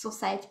have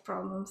society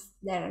problems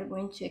that are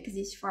going to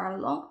exist for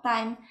a long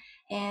time,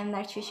 and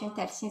artificial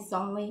intelligence is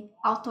only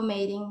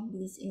automating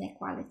these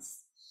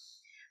inequalities.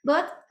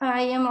 But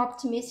I am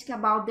optimistic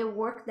about the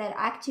work that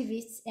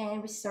activists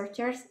and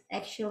researchers,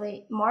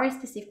 actually more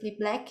specifically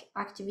Black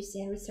activists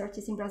and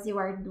researchers in Brazil,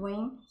 are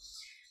doing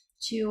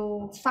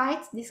to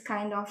fight this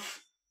kind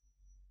of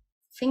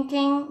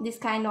thinking, this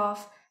kind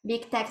of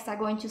big techs are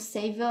going to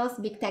save us,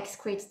 big techs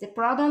creates the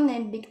problem,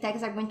 and big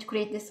techs are going to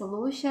create the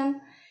solution.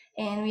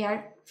 And we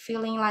are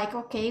feeling like,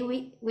 okay,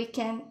 we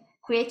can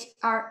create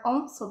our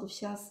own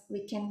solutions.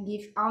 We can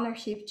give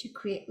ownership to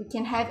create, we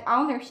can have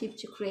ownership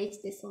to create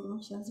the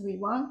solutions we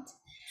want.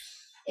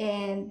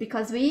 And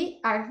because we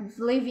are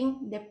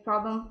living the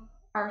problem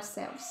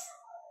ourselves.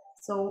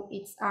 So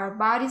it's our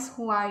bodies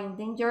who are in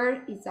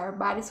danger, it's our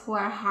bodies who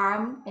are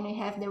harmed, and we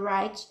have the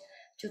right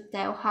to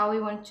tell how we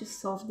want to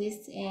solve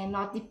this and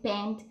not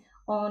depend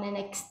on an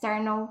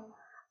external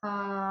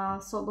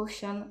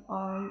solution,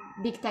 on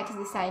big techs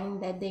deciding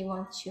that they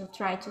want to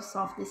try to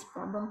solve this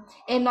problem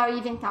and not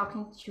even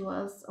talking to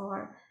us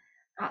or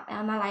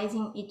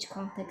analyzing each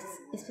context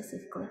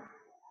specifically.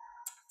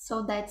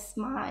 So that's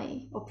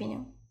my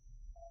opinion.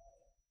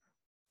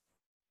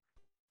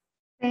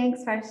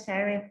 Thanks for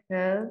sharing with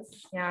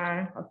us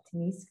your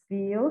optimistic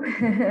view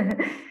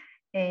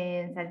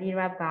and a little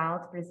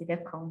about Brazilian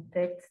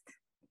context.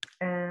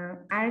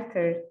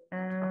 Arthur,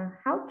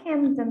 how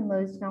can the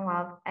notion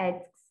of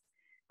ethics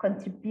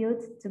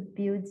contribute to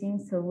building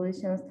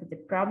solutions to the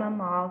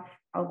problem of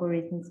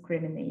algorithm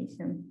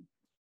discrimination?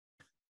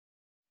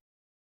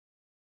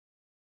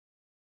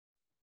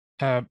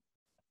 I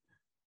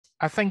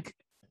think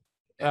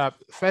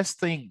first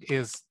thing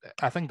is,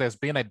 I think there's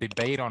been a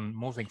debate on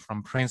moving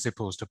from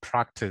principles to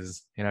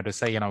practice, to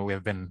say,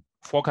 we've been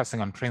focusing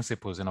on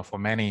principles, for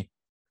many,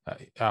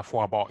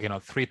 for about,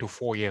 3 to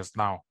 4 years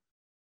now.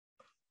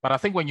 But I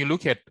think when you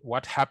look at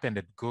what happened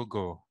at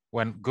Google,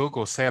 when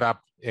Google set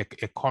up a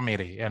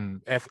committee,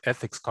 an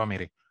ethics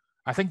committee,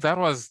 I think that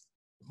was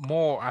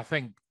more, I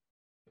think,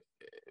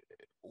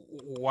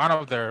 one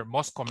of the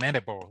most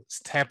commendable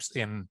steps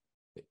in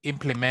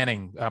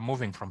implementing,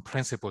 moving from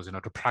principles,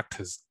 to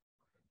practice.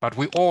 But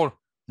we all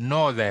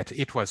know that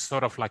it was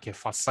sort of like a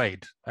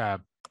facade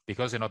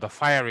because, the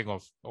firing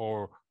of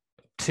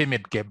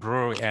Timid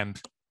Gebru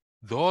and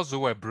those who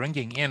were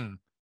bringing in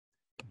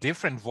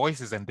different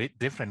voices and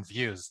different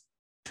views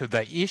to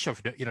the issue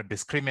of the,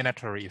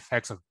 discriminatory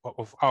effects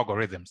of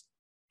algorithms.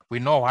 We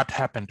know what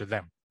happened to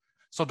them.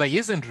 So there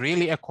isn't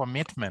really a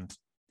commitment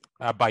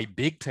by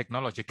big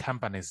technology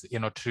companies,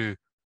 to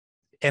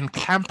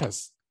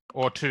encompass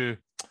or to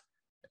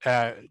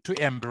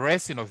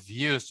embrace,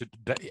 views, to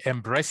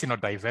embrace,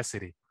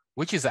 diversity,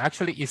 which is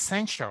actually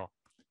essential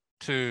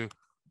to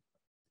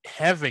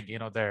having,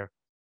 their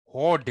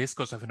whole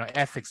discourse of,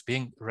 ethics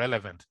being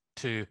relevant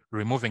to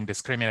removing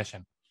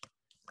discrimination.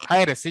 I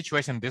had a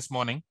situation this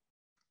morning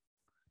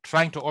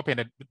trying to open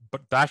a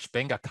Dash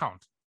bank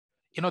account.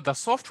 The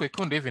software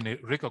couldn't even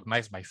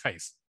recognize my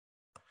face.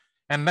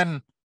 And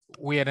then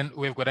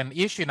we've got an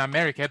issue in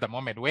America at the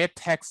moment where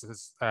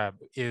Texas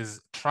is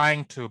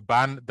trying to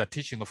ban the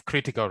teaching of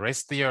critical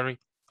race theory.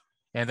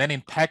 And then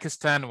in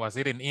Pakistan, was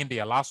it in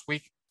India last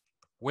week,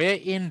 where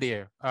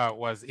India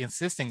was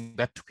insisting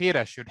that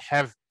Twitter should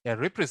have a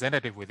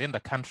representative within the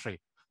country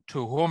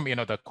to whom,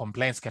 the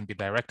complaints can be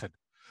directed.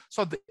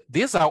 So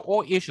these are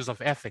all issues of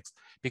ethics,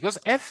 because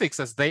ethics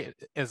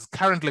as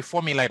currently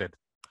formulated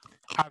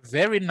are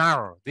very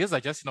narrow. These are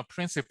just,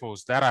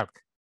 principles that are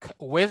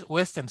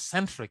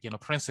Western-centric,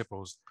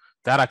 principles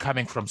that are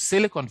coming from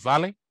Silicon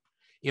Valley.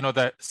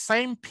 The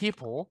same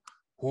people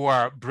who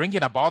are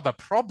bringing about the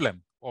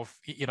problem of,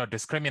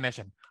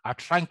 discrimination are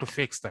trying to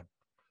fix them.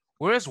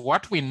 Whereas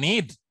what we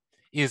need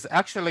is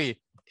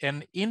actually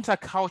an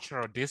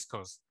intercultural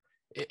discourse,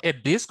 a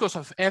discourse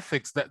of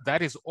ethics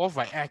that is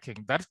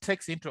overarching, that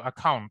takes into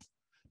account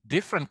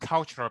different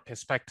cultural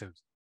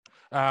perspectives.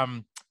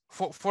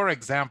 For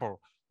example,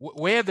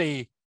 where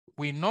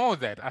we know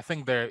that I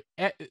think the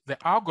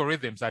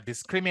algorithms are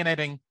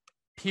discriminating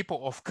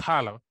people of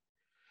color,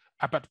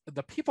 but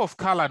the people of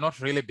color are not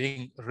really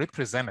being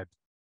represented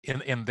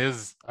in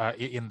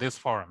these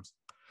forums.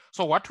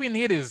 So what we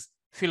need is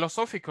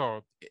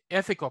philosophical,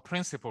 ethical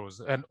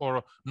principles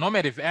or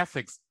normative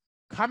ethics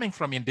coming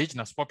from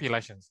indigenous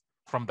populations,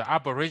 from the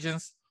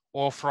Aborigines,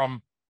 or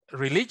from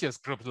religious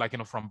groups like,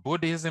 from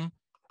Buddhism,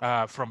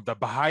 from the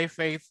Baha'i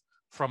faith,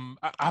 from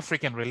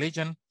African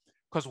religion.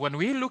 Because when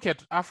we look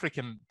at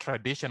African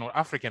tradition or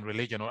African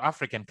religion or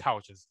African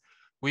cultures,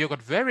 we have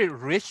got very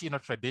rich,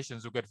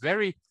 traditions. We've got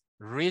very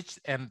rich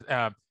and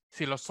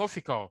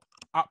philosophical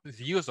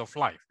views of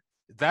life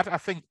that I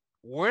think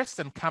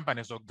Western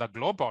companies or the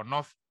global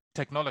North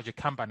technology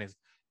companies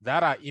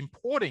that are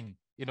importing,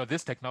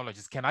 these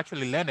technologies can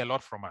actually learn a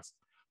lot from us.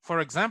 For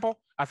example,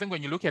 I think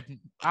when you look at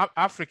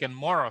African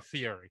moral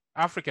theory,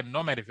 African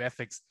normative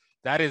ethics,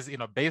 that is,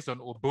 based on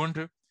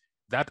Ubuntu,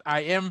 that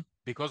I am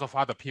because of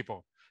other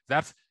people.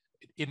 That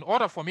in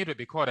order for me to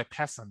be called a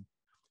person,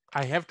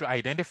 I have to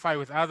identify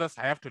with others.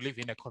 I have to live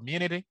in a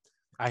community.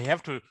 I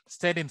have to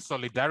stand in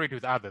solidarity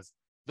with others.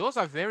 Those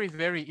are very,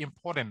 very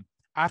important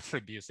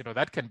attributes,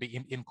 that can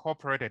be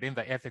incorporated in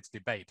the ethics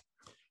debate.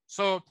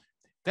 So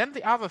then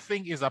the other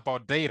thing is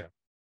about data,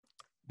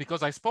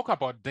 because I spoke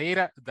about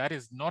data that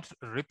is not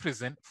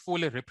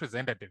fully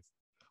representative.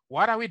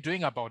 What are we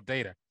doing about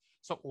data?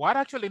 So what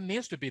actually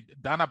needs to be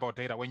done about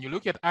data? When you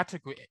look at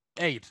Article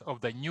 8 of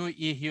the new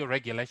EU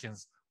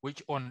regulations,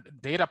 which on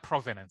data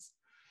provenance,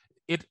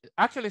 it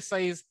actually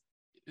says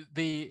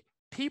the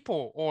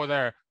people or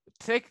the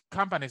tech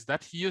companies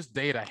that use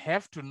data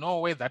have to know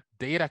where that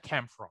data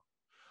came from.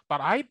 But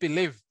I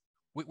believe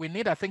we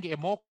need, I think, a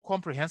more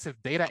comprehensive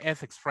data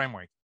ethics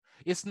framework.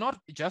 It's not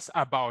just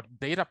about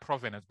data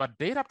provenance, but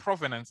data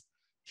provenance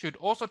should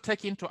also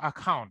take into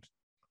account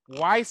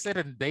why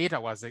certain data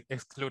was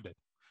excluded.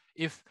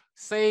 If,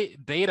 say,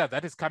 data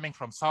that is coming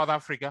from South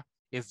Africa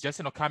is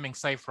just coming,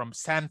 say, from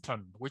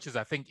Sandton, which is,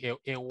 I think,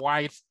 a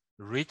white,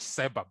 rich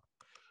suburb,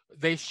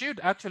 they should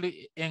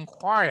actually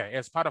inquire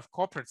as part of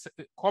corporate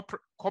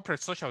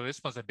social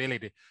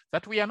responsibility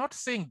that we are not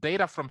seeing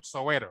data from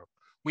Soweto.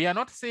 We are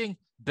not seeing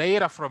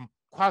data from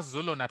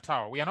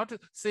KwaZulu-Natal. We are not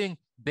seeing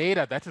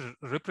data that is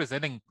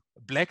representing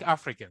Black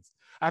Africans.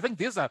 I think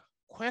these are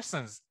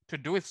questions to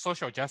do with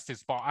social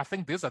justice, but I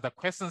think these are the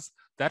questions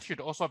that should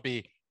also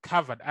be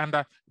covered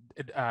under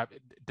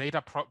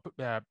data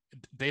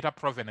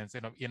provenance,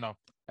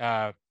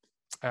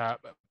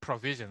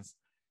 provisions.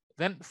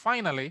 Then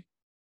finally,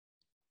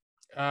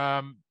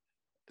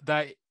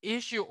 the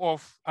issue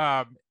of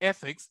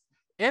ethics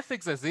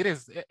as it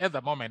is at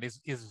the moment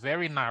is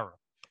very narrow,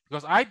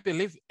 because I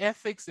believe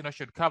ethics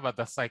should cover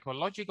the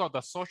psychological,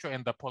 the social,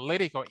 and the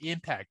political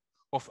impact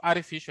of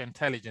artificial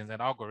intelligence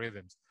and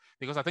algorithms.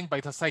 Because I think by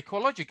the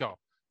psychological,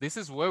 this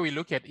is where we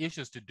look at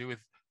issues to do with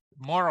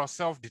moral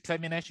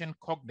self-determination,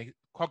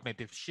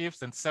 cognitive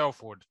shifts, and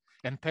selfhood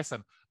and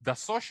person. The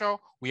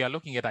social, we are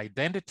looking at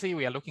identity,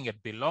 we are looking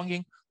at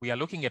belonging, we are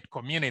looking at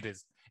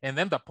communities. And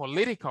then the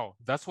political,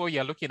 that's where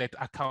you are looking at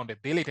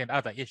accountability and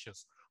other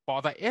issues.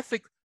 But the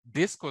ethic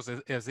discourse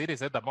as it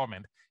is at the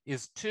moment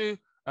is too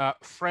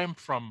framed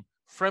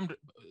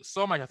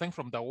so much, I think,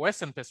 from the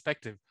Western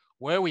perspective,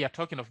 where we are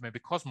talking of maybe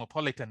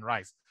cosmopolitan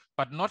rights,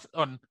 but not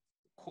on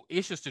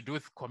issues to do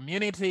with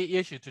community,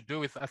 issues to do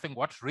with, I think,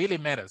 what really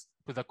matters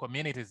to the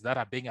communities that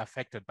are being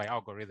affected by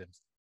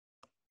algorithms.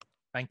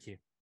 Thank you.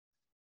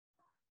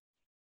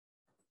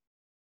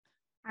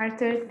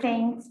 Arthur,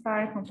 thanks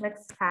for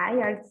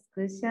complexifying our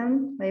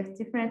discussion with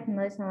different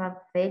notions of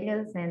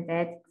values and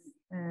ethics.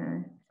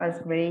 It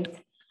was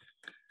great.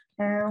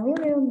 We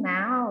will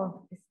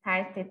now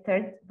start the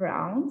third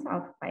round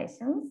of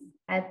questions.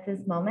 At this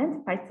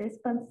moment,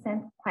 participants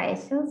send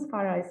questions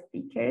for our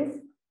speakers.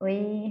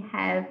 We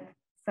have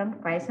some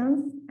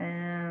questions.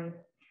 And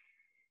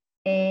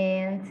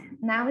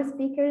now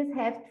speakers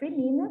have 3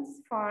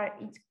 minutes for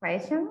each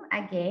question.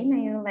 Again,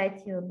 I will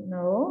let you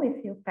know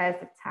if you pass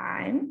the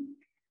time.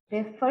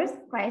 The first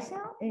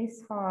question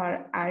is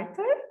for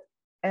Arthur.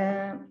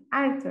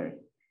 Arthur,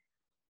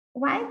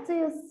 why do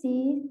you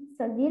see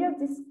so little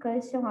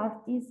discussion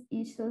of these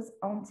issues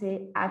on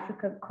the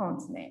African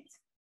continent?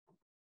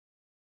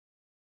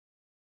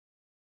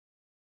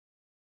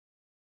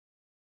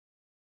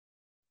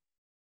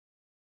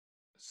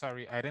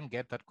 Sorry, I didn't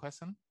get that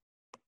question.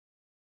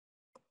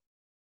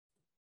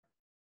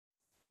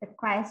 The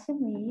question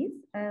is,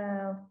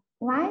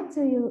 why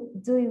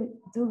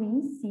do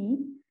we see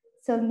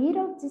so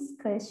little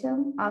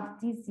discussion of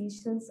these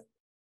issues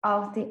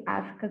of the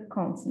African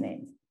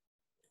continent?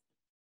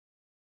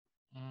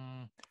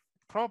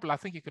 Probably, I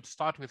think you could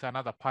start with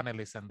another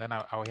panelist, and then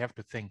I'll have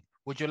to think.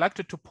 Would you like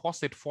to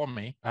post it for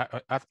me?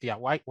 Yeah.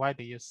 Why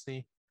do you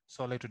see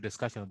so little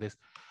discussion of this?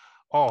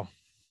 Oh,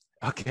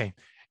 okay.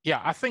 Yeah,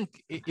 I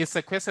think it's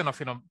a question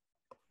of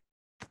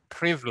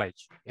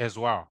privilege as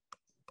well.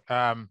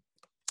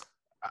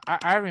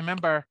 I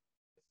remember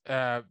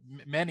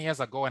many years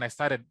ago when I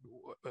started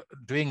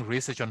doing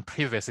research on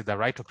privacy, the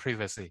right to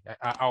privacy.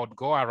 I would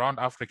go around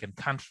African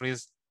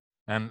countries,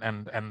 and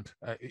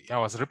I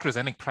was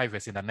representing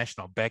privacy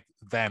international back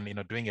then,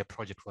 doing a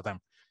project for them.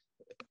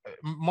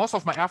 Most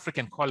of my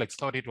African colleagues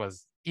thought it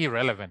was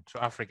irrelevant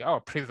to Africa. Oh,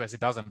 privacy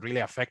doesn't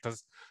really affect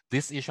us.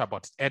 This issue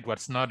about Edward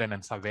Snowden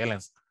and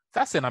surveillance,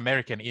 that's an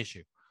American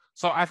issue.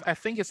 So I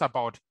think it's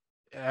about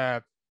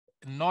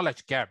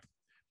knowledge gap.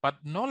 But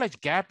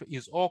knowledge gap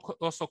is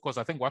also because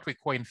I think what we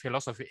call in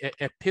philosophy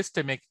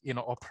epistemic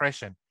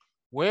oppression,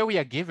 where we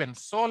are given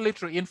so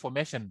little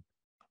information,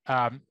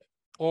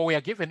 or we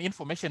are given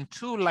information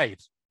too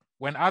late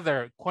when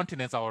other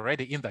continents are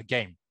already in the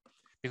game.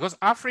 Because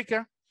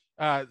Africa,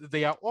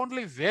 their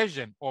only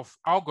version of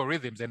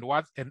algorithms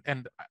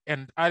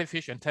and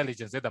artificial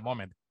intelligence at the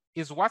moment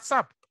is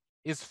WhatsApp,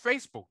 is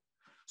Facebook.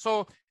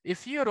 So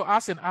if you were to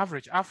ask an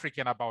average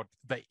African about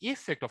the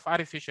effect of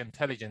artificial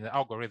intelligence and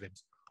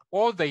algorithms,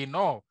 all they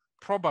know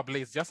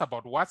probably is just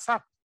about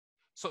WhatsApp.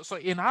 So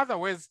in other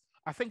words,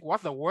 I think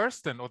what the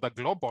Western or the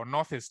global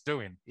North is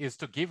doing is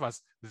to give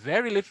us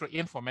very little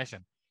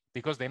information,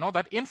 because they know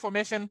that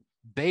information,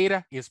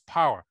 data is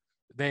power.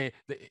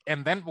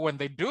 And then when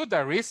they do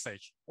the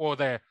research, or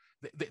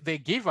they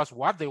give us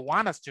what they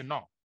want us to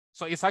know.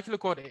 So it's actually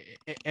called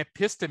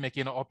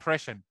epistemic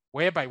oppression,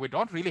 whereby we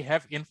don't really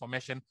have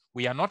information.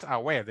 We are not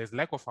aware. There's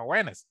lack of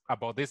awareness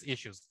about these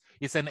issues.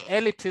 It's an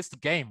elitist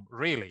game,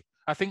 really.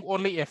 I think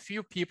only a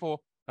few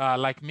people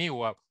like me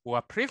who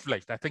are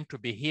privileged, I think, to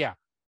be here,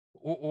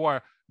 who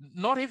are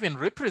not even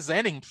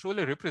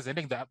truly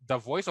representing the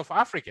voice of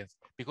Africans,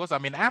 because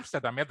I'm in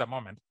Amsterdam at the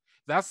moment.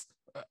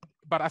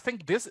 But I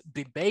think this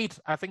debate,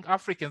 I think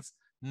Africans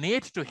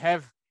need to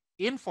have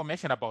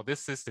information about these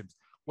systems.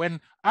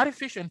 When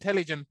artificial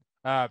intelligence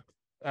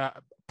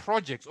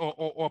projects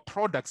or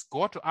products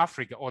go to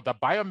Africa, or the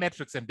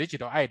biometrics and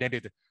digital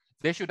identity,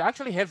 they should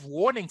actually have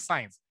warning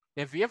signs.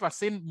 Have you ever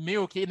seen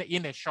milk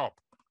in a shop,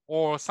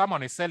 or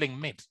someone is selling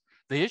meat?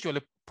 They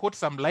usually put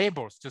some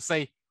labels to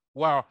say,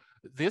 well,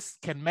 this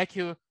can make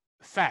you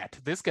fat.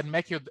 This can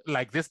make you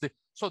like this.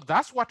 So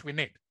that's what we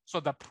need. So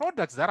the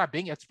products that are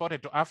being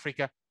exported to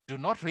Africa do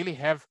not really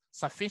have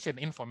sufficient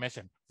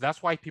information.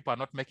 That's why people are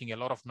not making a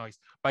lot of noise.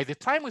 By the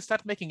time we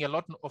start making a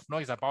lot of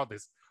noise about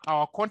this,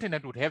 our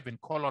continent would have been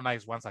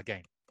colonized once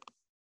again.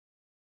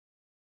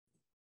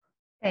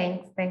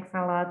 Thanks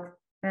a lot.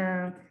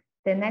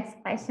 The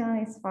next question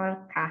is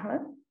for Carla.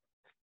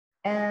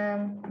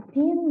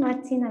 In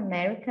Latin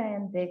America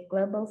and the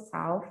Global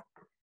South,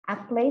 a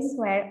place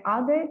where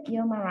other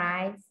human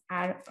rights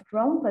are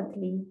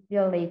rampantly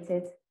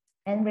violated,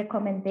 and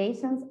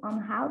recommendations on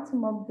how to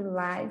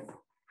mobilize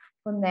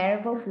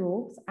vulnerable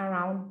groups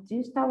around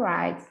digital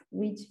rights,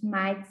 which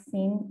might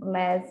seem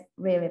less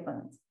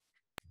relevant.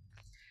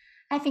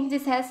 I think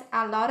this has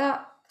a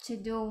lot to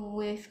do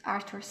with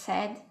Arthur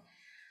said.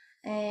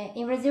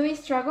 In Brazil, we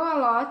struggle a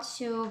lot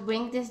to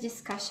bring this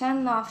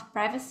discussion of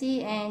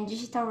privacy and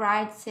digital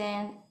rights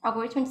and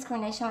algorithm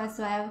discrimination as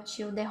well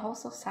to the whole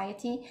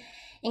society,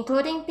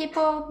 including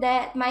people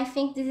that might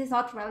think this is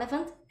not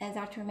relevant, as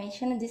Arthur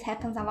mentioned. This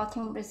happens a lot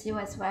in Brazil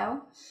as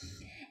well.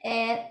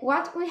 And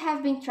what we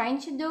have been trying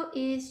to do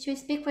is to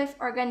speak with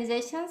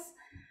organizations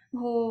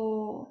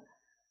who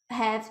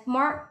have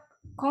more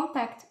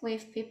contact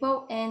with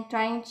people and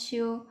trying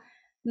to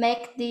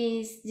make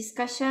this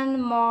discussion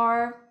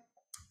more,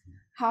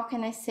 how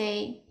can I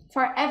say,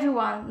 for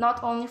everyone,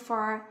 not only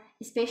for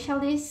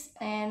specialists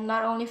and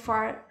not only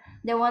for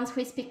the ones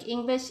who speak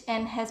English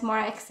and has more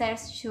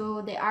access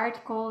to the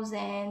articles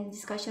and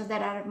discussions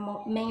that are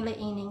mainly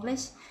in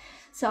English.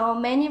 So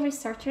many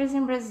researchers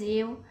in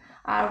Brazil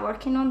are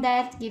working on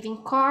that, giving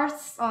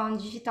courses on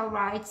digital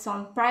rights,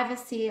 on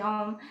privacy,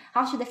 on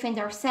how to defend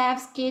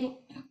ourselves,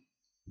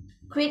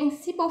 creating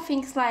simple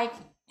things like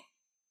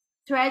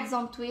threads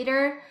on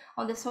Twitter,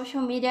 on the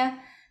social media,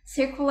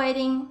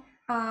 circulating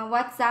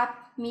WhatsApp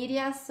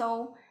media.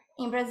 So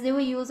in Brazil,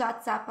 we use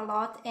WhatsApp a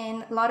lot,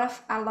 and a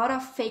lot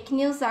of fake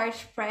news are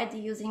spread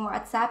using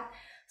WhatsApp.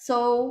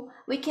 So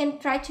we can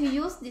try to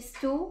use this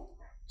tool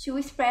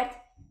to spread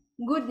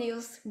good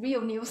news,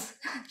 real news,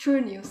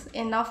 true news,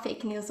 and not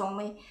fake news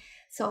only.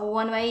 So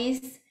one way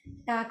is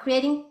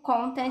creating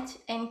content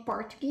in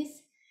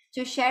Portuguese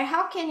to share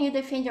how can you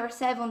defend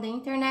yourself on the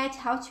internet,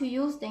 how to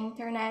use the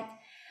internet,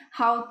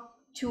 how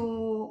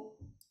to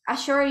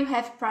assure you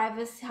have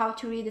privacy, how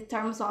to read the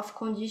terms of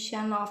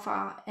condition of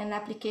an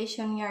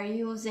application you are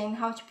using,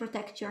 how to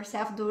protect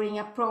yourself during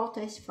a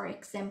protest, for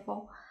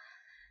example.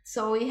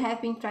 So we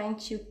have been trying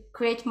to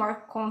create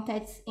more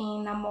contents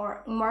in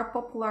more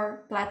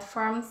popular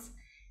platforms,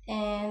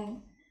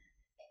 and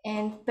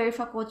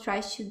Perifaco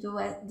tries to do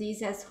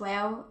this as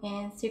well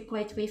and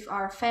circulate with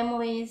our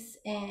families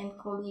and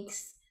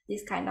colleagues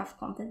this kind of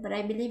content. But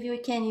I believe we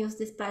can use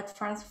these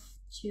platforms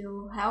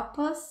to help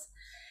us,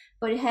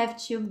 but we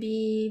have to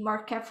be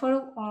more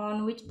careful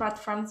on which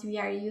platforms we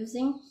are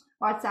using.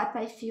 WhatsApp,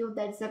 I feel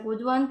that's a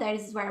good one. That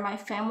is where my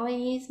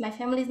family is. My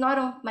father is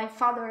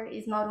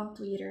not on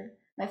Twitter.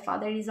 My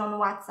father is on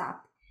WhatsApp,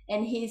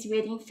 and he's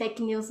reading fake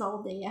news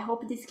all day. I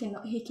hope he's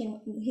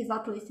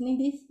not listening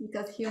this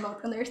because he'll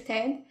not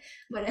understand,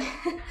 but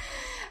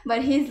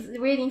but he's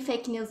reading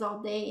fake news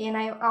all day, and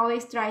I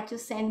always try to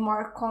send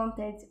more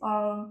content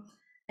on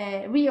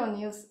real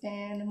news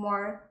and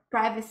more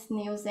privacy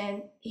news,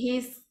 and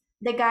he's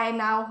the guy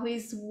now who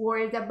is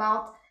worried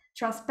about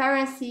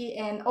transparency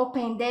and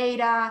open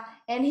data,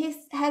 and he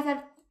has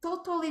a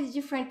totally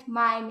different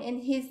mind,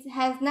 and he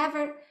has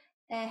never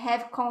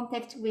have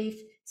contact with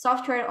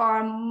software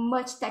or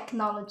much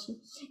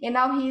technology. And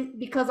now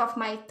because of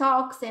my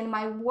talks and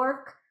my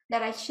work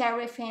that I share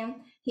with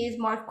him, he's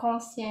more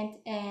conscient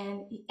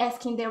and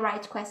asking the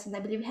right questions.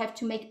 I believe we have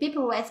to make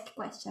people ask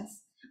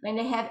questions. When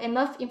they have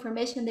enough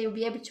information, they will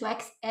be able to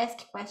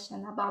ask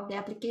questions about the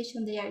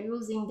application they are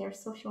using, their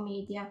social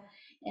media,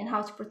 and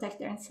how to protect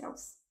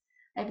themselves.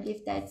 I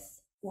believe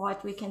that's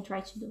what we can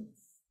try to do.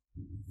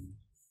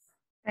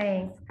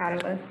 Thanks,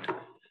 Carla.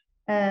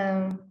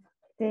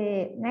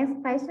 The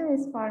next question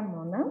is for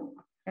Mona.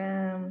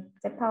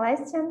 The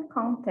Palestinian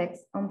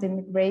context on the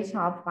migration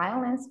of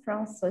violence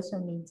from social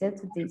media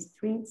to the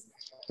streets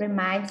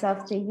reminds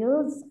of the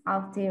use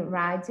of the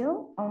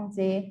radio on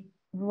the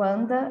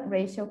Rwanda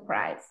racial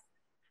crisis.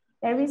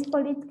 There is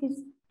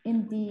politics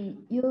in the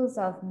use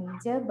of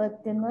media,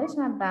 but the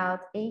notion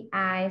about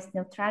AI's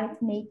neutrality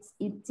makes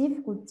it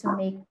difficult to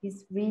make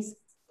these risks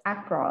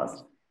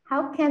across.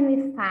 How can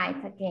we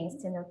fight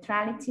against the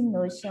neutrality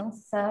notion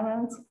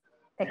surrounding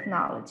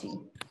technology?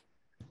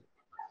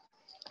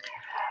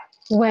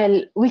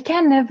 Well, we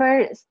can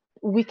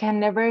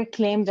never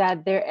claim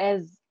that there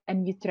is a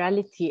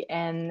neutrality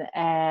in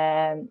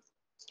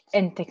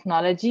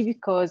technology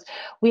because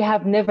we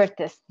have never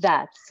tested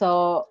that.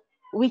 So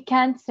we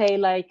can't say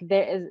like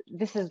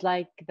this is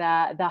like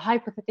the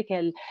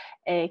hypothetical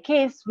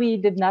case. We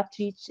did not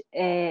reach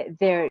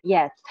there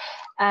yet.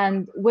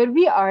 And where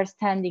we are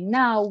standing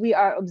now, we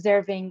are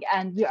observing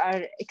and we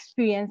are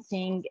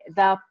experiencing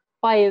the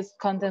biased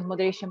content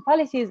moderation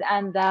policies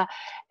and the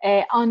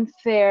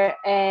unfair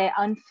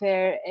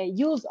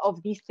use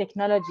of these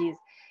technologies.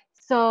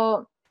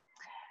 So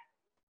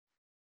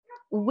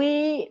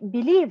we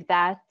believe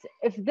that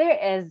if there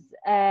is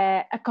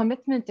a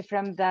commitment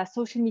from the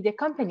social media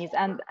companies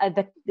and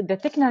the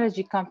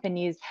technology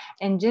companies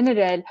in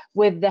general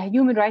with the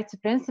human rights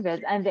principles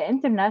and the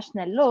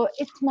international law,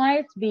 it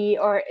might be,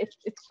 or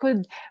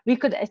we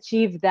could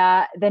achieve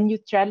the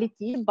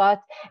neutrality,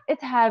 but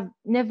it have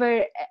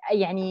never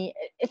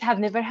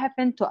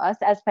happened to us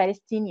as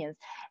Palestinians.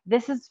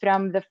 This is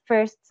from the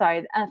first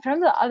side. And from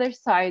the other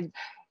side,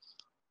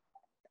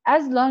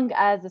 as long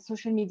as the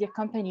social media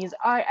companies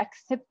are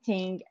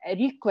accepting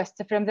requests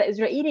from the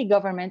Israeli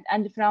government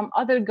and from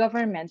other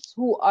governments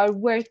who are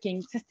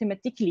working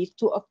systematically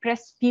to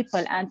oppress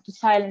people and to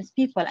silence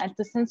people and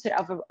to censor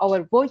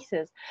our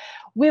voices,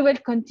 we will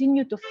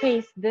continue to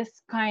face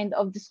this kind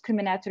of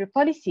discriminatory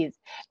policies,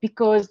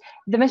 because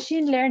the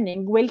machine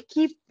learning will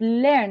keep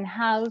learn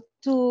how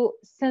to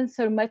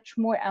censor much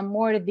more and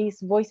more these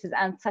voices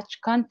and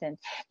such content,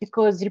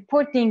 because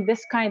reporting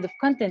this kind of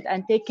content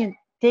and taking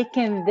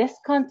this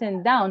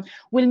content down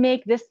will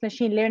make this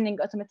machine learning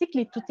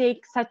automatically to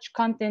take such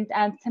content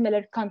and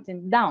similar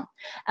content down.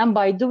 And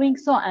by doing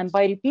so, and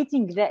by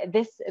repeating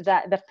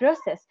the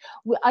process,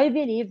 I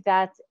believe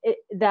that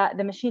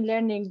the machine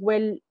learning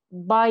will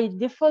by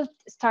default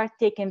start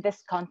taking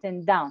this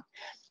content down.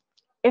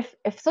 If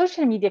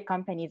social media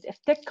companies, if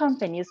tech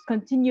companies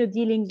continue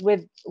dealing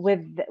with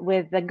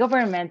the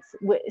governments,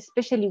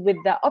 especially with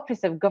the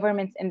oppressive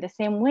governments in the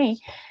same way,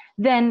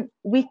 then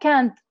we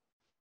can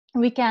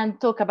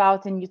talk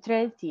about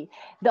neutrality.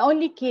 The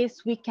only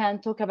case we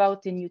can talk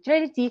about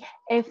neutrality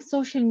if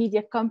social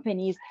media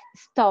companies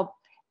stop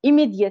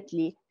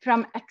immediately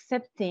from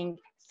accepting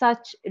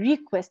such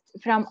requests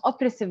from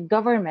oppressive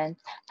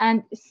governments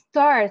and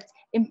start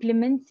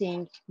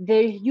implementing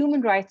their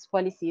human rights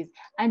policies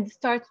and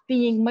start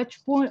being much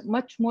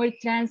more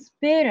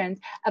transparent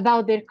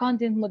about their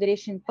content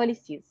moderation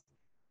policies.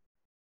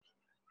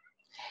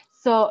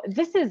 So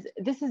this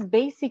is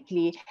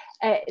basically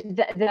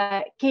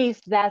the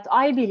case that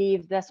I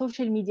believe the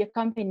social media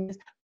companies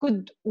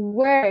could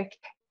work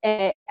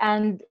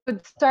and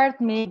could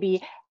start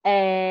maybe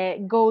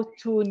go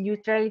to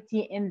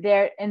neutrality in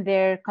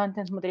their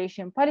content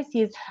moderation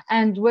policies,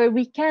 and where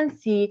we can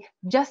see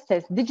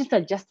justice, digital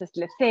justice,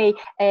 let's say,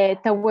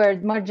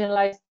 toward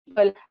marginalized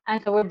people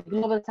and toward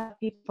global South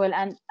people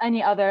and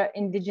any other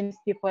indigenous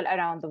people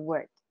around the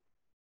world.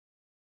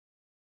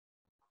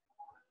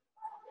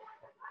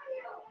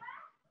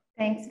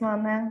 Thanks,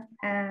 Mona.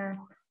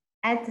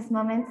 At this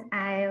moment,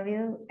 I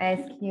will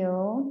ask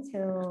you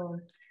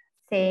to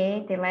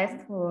say the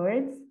last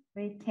words.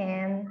 We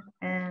can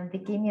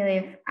begin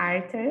with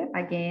Arthur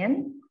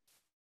again.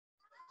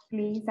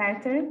 Please,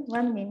 Arthur,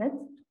 1 minute.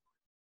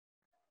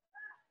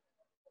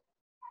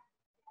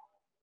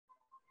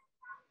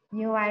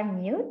 You are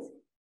mute.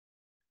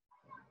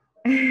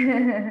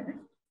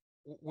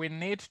 We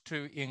need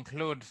to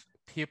include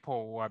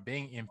people who are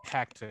being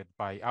impacted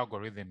by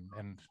algorithm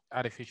and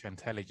artificial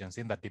intelligence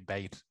in the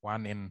debate,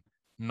 one in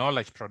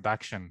knowledge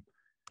production.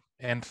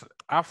 And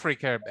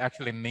Africa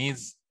actually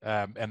needs,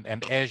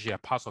 and Asia,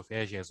 parts of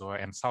Asia as well,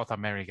 and South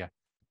America,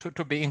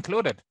 to be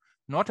included,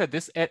 not at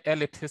this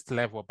elitist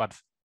level, but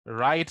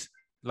right,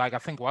 like I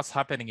think what's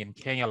happening in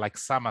Kenya, like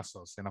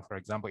Samasos, for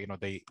example,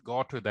 they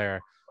go to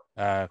their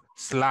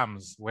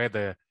slums where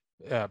the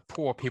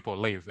poor people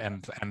live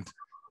and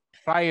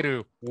try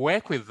to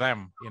work with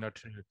them, to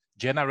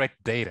generate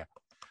data.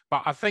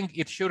 But I think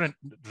it shouldn't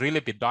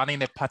really be done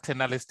in a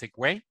paternalistic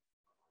way.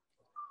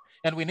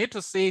 And we need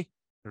to see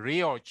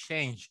real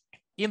change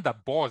in the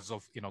boards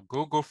of,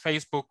 Google,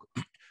 Facebook,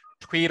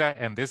 Twitter,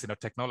 and these,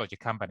 technology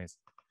companies.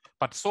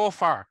 But so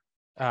far,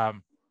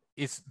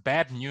 it's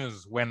bad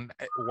news when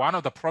one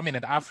of the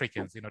prominent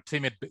Africans,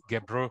 Timid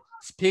Gebru,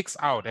 speaks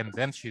out and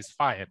then she's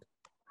fired.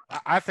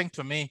 I think,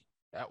 to me,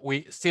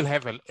 we still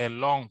have a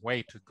long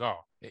way to go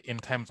in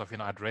terms of,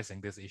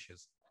 addressing these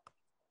issues.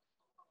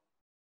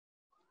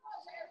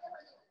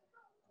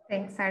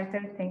 Thanks,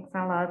 Arthur. Thanks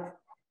a lot.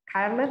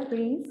 Carla,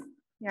 please,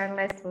 your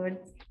last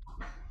words.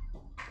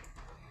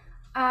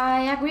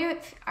 I agree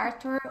with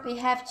Arthur. We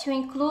have to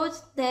include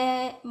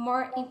the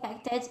more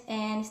impacted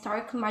and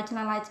historically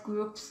marginalized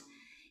groups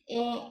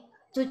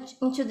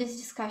into this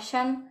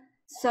discussion.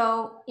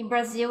 So in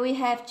Brazil, we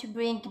have to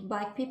bring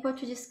Black people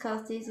to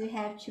discuss this. We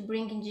have to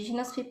bring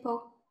indigenous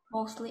people,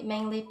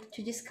 mainly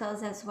to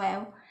discuss as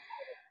well,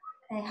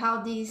 and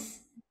how this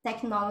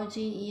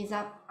technology is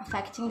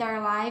affecting their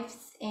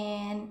lives,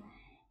 and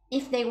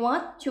if they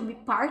want to be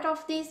part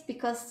of this,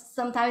 because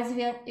sometimes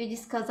we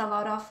discuss a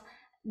lot of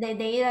the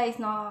data is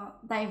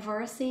not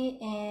diversity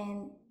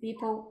and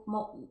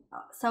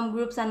some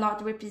groups are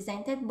not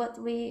represented,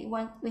 but we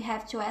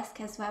have to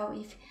ask as well,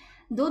 if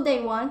do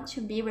they want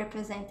to be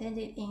represented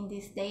in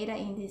this data,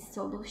 in these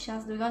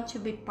solutions? Do we want to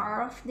be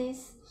part of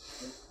this?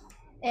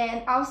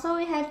 And also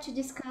we have to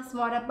discuss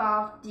more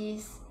about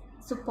this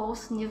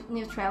supposed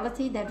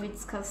neutrality that we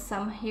discussed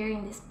some here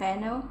in this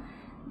panel,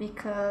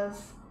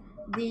 because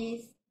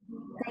this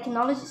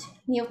technology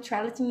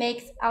neutrality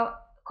makes our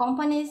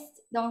companies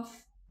don't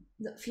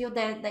feel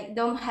that they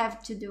don't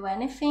have to do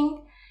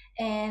anything,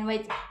 and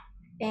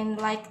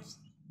like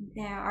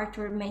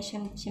Arthur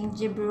mentioned Team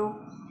Gibru.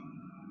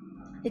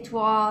 It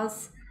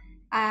was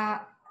a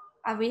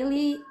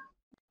really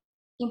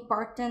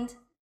important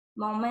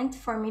moment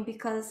for me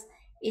because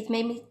it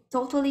made me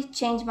totally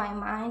change my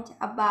mind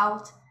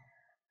about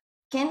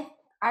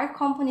are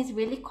companies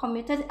really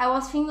committed? I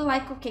was feeling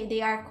like, okay,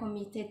 they are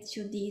committed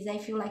to this. I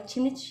feel like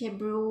Team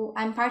Gibru,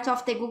 I'm part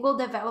of the Google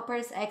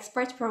Developers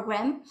Expert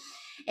Program,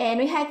 and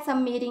we had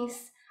some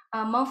meetings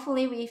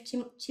monthly with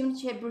Team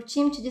Gibru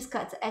team to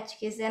discuss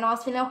ethics, and I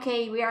was feeling,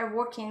 okay, we are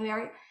working,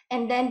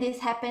 and then this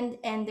happened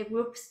and the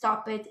group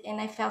stopped it,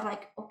 and I felt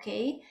like,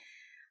 okay,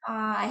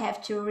 I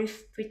have to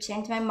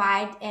change my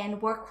mind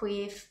and work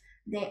with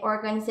the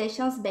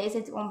organizations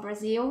based on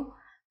Brazil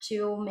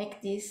to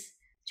make this,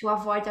 to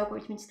avoid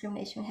algorithmic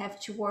discrimination. We have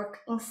to work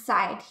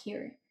inside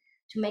here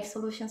to make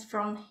solutions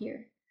from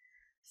here.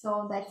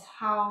 So that's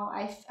how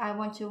I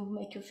want to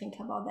make you think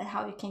about that,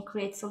 how you can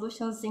create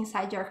solutions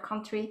inside your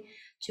country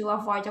to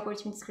avoid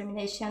algorithmic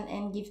discrimination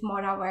and give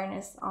more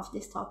awareness of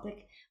this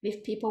topic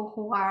with people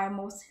who are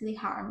mostly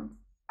harmed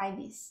by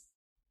this.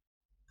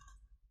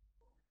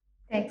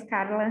 Thanks,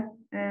 Carla.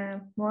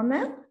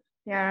 Mona,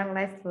 your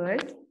last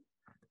word.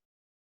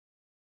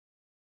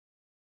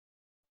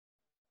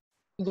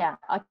 Yeah,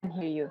 I can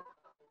hear you.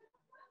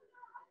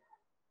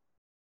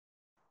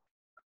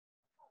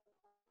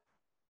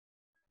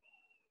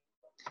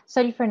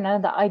 Sorry,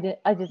 Fernanda, I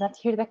did not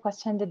hear the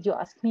question. Did you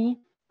ask me?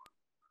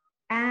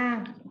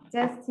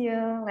 Just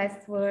your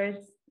last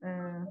words.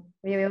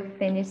 We will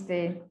finish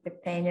the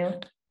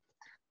panel.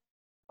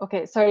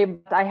 Okay, sorry,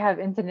 but I have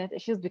internet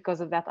issues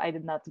because of that. I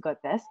did not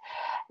get this.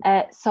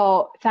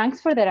 So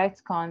thanks for the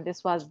RightsCon.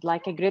 This was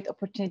like a great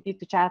opportunity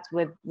to chat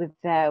with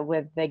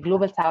the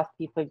Global South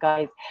people,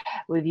 guys,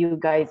 with you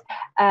guys.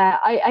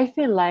 I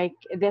feel like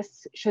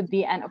this should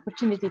be an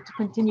opportunity to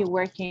continue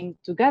working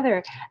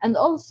together and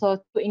also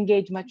to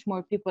engage much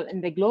more people in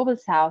the Global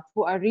South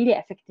who are really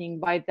affected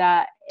by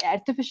the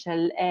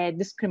artificial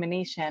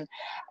discrimination,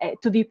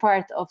 to be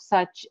part of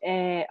such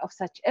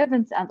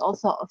events and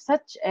also of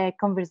such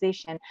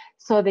conversation,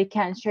 so they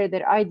can share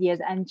their ideas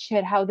and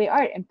share how they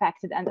are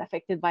impacted and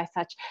affected by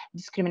such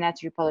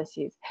discriminatory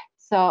policies.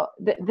 So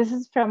this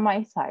is from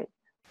my side.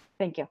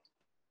 Thank you.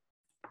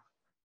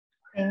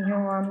 Thank you,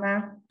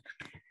 Mona.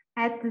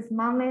 At this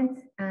moment,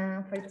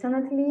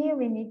 unfortunately,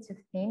 we need to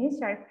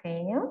finish our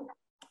panel.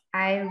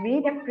 I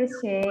really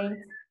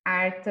appreciate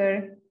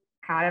Arthur,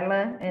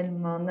 Carla, and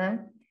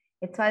Mona.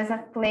 It was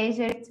a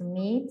pleasure to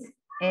meet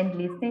and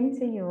listen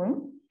to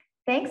you.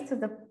 Thanks to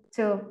the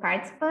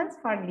participants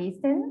for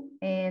listening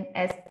and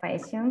ask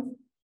questions.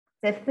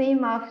 The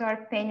theme of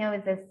your panel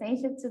is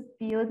essential to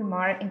build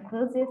more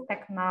inclusive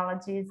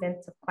technologies and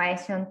to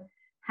question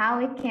how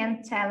we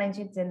can challenge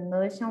the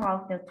notion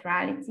of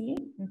neutrality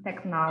in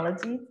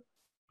technology.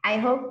 I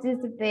hope this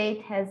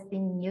debate has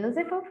been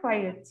useful for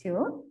you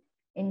too.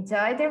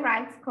 Enjoy the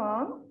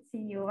RightsCon. See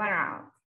you around.